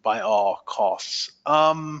it by all costs.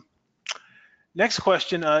 Next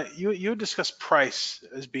question. You discussed price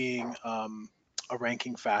as being a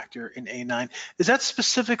ranking factor in A9. Is that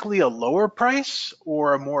specifically a lower price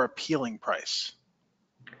or a more appealing price?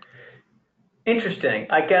 Interesting.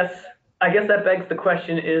 I guess that begs the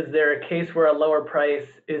question, is there a case where a lower price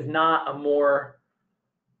is not a more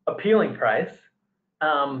appealing price?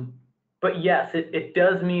 But yes, it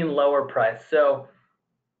does mean lower price. So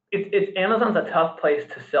it's Amazon's a tough place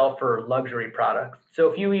to sell for luxury products.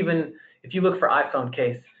 So if you look for iPhone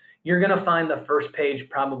case, you're going to find the first page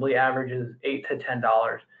probably averages $8 to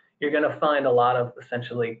 $10. You're going to find a lot of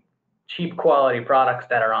essentially cheap quality products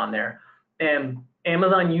that are on there. And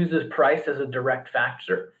Amazon uses price as a direct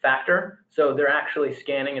factor. So they're actually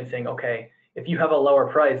scanning and saying, okay, if you have a lower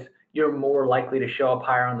price, you're more likely to show up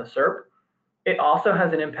higher on the SERP. It also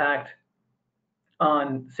has an impact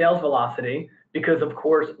on sales velocity because, of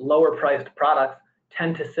course, lower priced products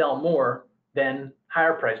tend to sell more than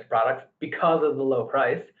higher priced products because of the low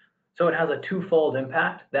price. So it has a twofold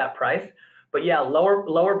impact, that price. But yeah,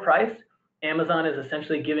 lower price, Amazon is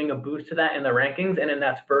essentially giving a boost to that in the rankings, and then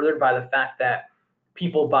that's furthered by the fact that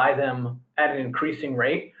people buy them at an increasing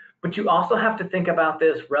rate. But you also have to think about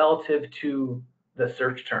this relative to the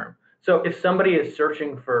search term. So if somebody is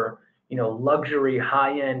searching for, luxury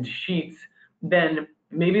high-end sheets, then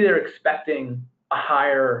maybe they're expecting a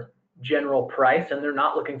higher general price and they're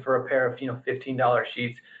not looking for a pair of, $15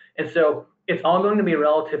 sheets. And so it's all going to be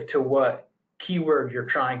relative to what keyword you're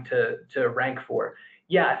trying to rank for.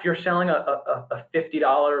 Yeah, if you're selling a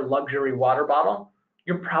 $50 luxury water bottle,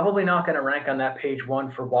 you're probably not going to rank on that page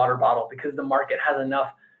 1 for water bottle because the market has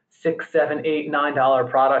enough $6, $7, $8, $9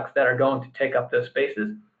 products that are going to take up those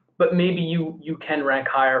spaces. But maybe you can rank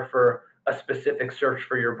higher for a specific search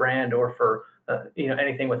for your brand or for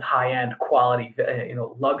anything with high-end quality,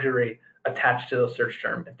 luxury attached to those search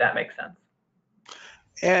terms, if that makes sense.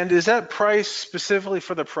 And is that price specifically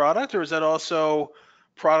for the product, or is that also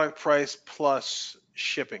product price plus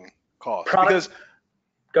shipping cost?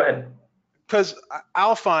 Go ahead. Because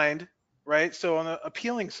I'll find, right, so on the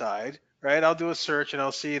appealing side, right, I'll do a search and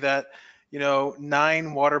I'll see that,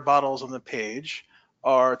 9 water bottles on the page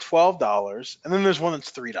are $12, and then there's one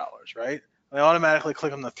that's $3, right? And I automatically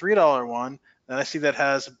click on the $3 one, and I see that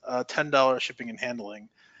has $10 shipping and handling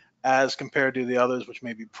as compared to the others, which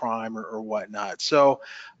may be prime or whatnot. So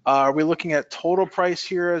are we looking at total price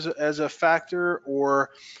here as a factor, or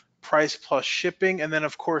price plus shipping? And then,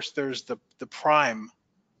 of course, there's the prime,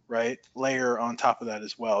 right, layer on top of that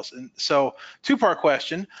as well. And so two-part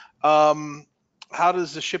question. How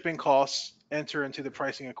does the shipping costs enter into the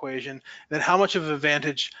pricing equation? And then how much of an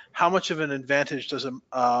advantage does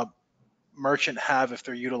a merchant have if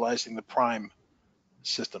they're utilizing the prime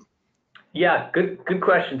system? Yeah, good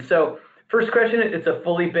question. So first question, it's a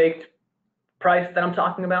fully baked price that I'm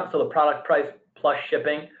talking about. So the product price plus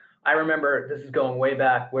shipping. I remember, this is going way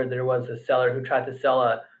back, where there was a seller who tried to sell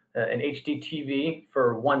an HD TV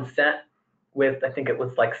for 1 cent with, I think it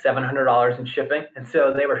was like $700 in shipping. And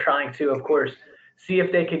so they were trying to, of course, see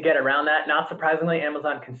if they could get around that. Not surprisingly,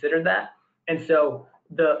 Amazon considered that. And so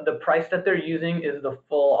the price that they're using is the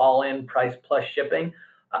full all-in price plus shipping.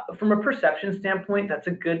 From a perception standpoint, that's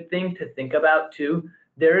a good thing to think about too.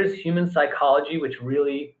 There is human psychology which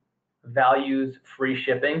really values free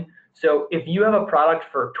shipping. So if you have a product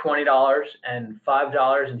for $20 and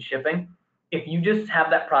 $5 in shipping, if you just have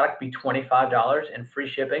that product be $25 and free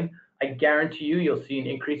shipping, I guarantee you'll see an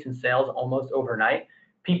increase in sales almost overnight.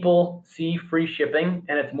 People see free shipping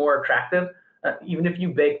and it's more attractive. Even if you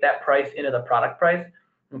bake that price into the product price,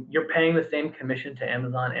 you're paying the same commission to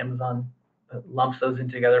Amazon. Amazon lumps those in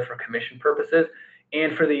together for commission purposes,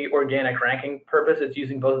 and for the organic ranking purpose, it's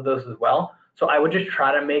using both of those as well. So I would just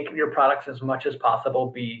try to make your products as much as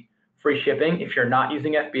possible be free shipping if you're not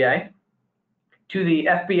using FBA. To the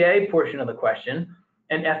FBA portion of the question,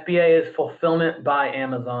 and FBA is fulfillment by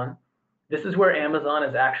Amazon. This is where Amazon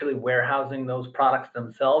is actually warehousing those products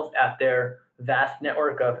themselves at their vast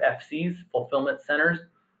network of FCs, fulfillment centers,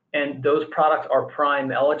 and those products are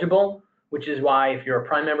Prime eligible, which is why if you're a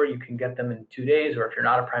Prime member, you can get them in 2 days, or if you're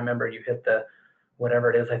not a Prime member, you hit the,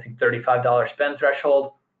 whatever it is, I think $35 spend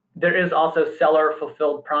threshold. There is also seller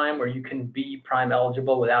fulfilled Prime, where you can be Prime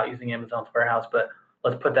eligible without using Amazon's warehouse, but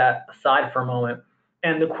let's put that aside for a moment.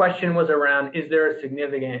 And the question was around, is there a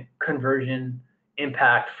significant conversion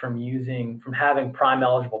impact from having Prime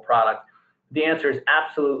eligible product? The answer is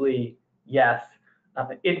absolutely yes.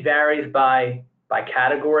 It varies by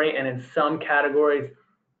category, and in some categories,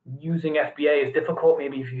 using FBA is difficult.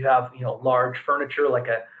 Maybe if you have large furniture like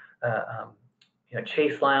a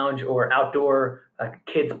chase lounge or outdoor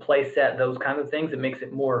kids play set, those kinds of things, it makes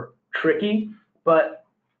it more tricky. But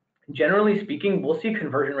generally speaking, we'll see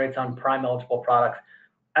conversion rates on Prime eligible products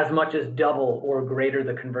as much as double or greater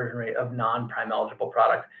the conversion rate of non-Prime eligible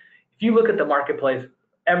products. If you look at the marketplace,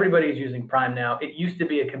 everybody's using Prime now. It used to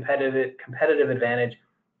be a competitive advantage.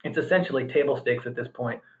 It's essentially table stakes at this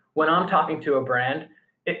point. When I'm talking to a brand,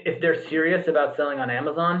 if they're serious about selling on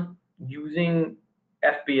Amazon, using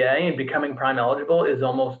FBA and becoming Prime eligible is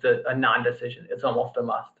almost a non-decision. It's almost a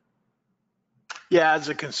must. Yeah, as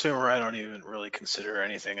a consumer, I don't even really consider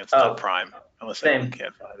anything. It's not Prime unless I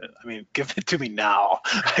can't find it. I mean, give it to me now.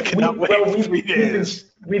 I cannot wait 3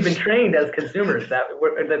 days. We've been trained as consumers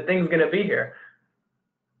that thing's going to be here.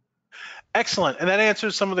 Excellent. And that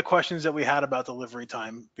answers some of the questions that we had about delivery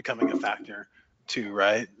time becoming a factor too,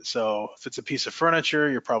 right? So if it's a piece of furniture,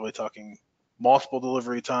 you're probably talking multiple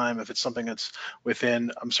delivery time. If it's something that's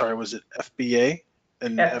within, I'm sorry, was it FBA?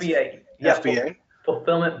 And FBA. Yeah, FBA.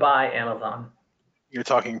 Fulfillment by Amazon. You're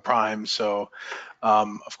talking Prime. So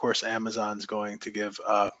of course, Amazon's going to give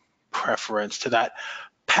preference to that.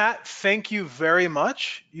 Pat, thank you very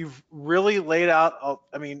much. You've really laid out,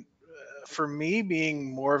 I mean, for me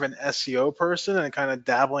being more of an SEO person and kind of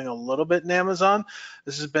dabbling a little bit in Amazon,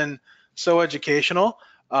 this has been so educational.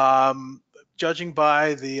 Judging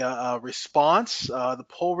by the response, the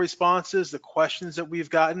poll responses, the questions that we've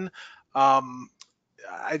gotten,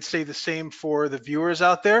 I'd say the same for the viewers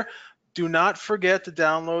out there. Do not forget to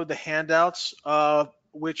download the handouts,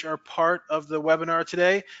 which are part of the webinar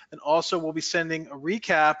today. And also we'll be sending a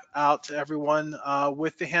recap out to everyone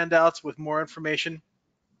with the handouts with more information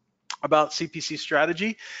about CPC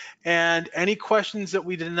strategy. And any questions that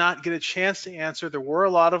we did not get a chance to answer, there were a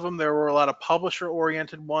lot of them. There were a lot of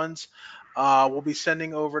publisher-oriented ones. We'll be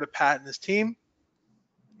sending over to Pat and his team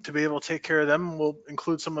to be able to take care of them. We'll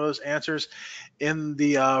include some of those answers in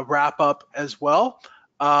the wrap-up as well.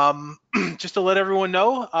 Just to let everyone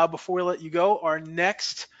know, before we let you go, our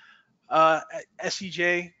next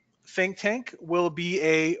SEJ Think Tank will be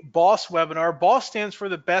a BOSS webinar. BOSS stands for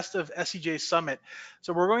the Best of SEJ Summit.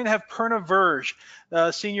 So we're going to have Perna Verge,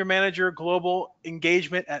 Senior Manager Global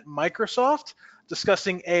Engagement at Microsoft,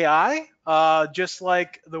 discussing AI, just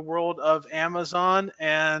like the world of Amazon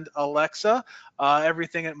and Alexa.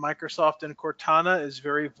 Everything at Microsoft and Cortana is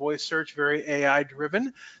very voice search, very AI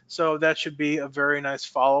driven. So that should be a very nice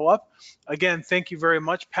follow-up. Again, thank you very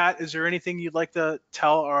much. Pat, is there anything you'd like to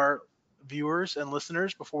tell our viewers and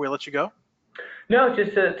listeners before we let you go? No,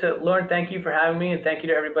 just to Lauren, thank you for having me, and thank you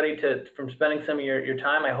to everybody from spending some of your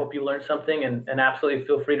time. I hope you learned something, and absolutely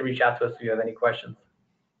feel free to reach out to us if you have any questions.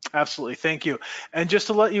 Absolutely, thank you. And just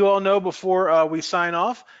to let you all know before we sign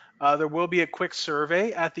off, there will be a quick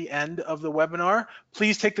survey at the end of the webinar.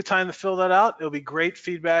 Please take the time to fill that out. It'll be great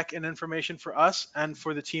feedback and information for us and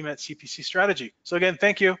for the team at CPC Strategy. So again,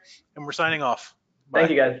 thank you, and we're signing off. Bye.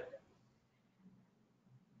 Thank you, guys.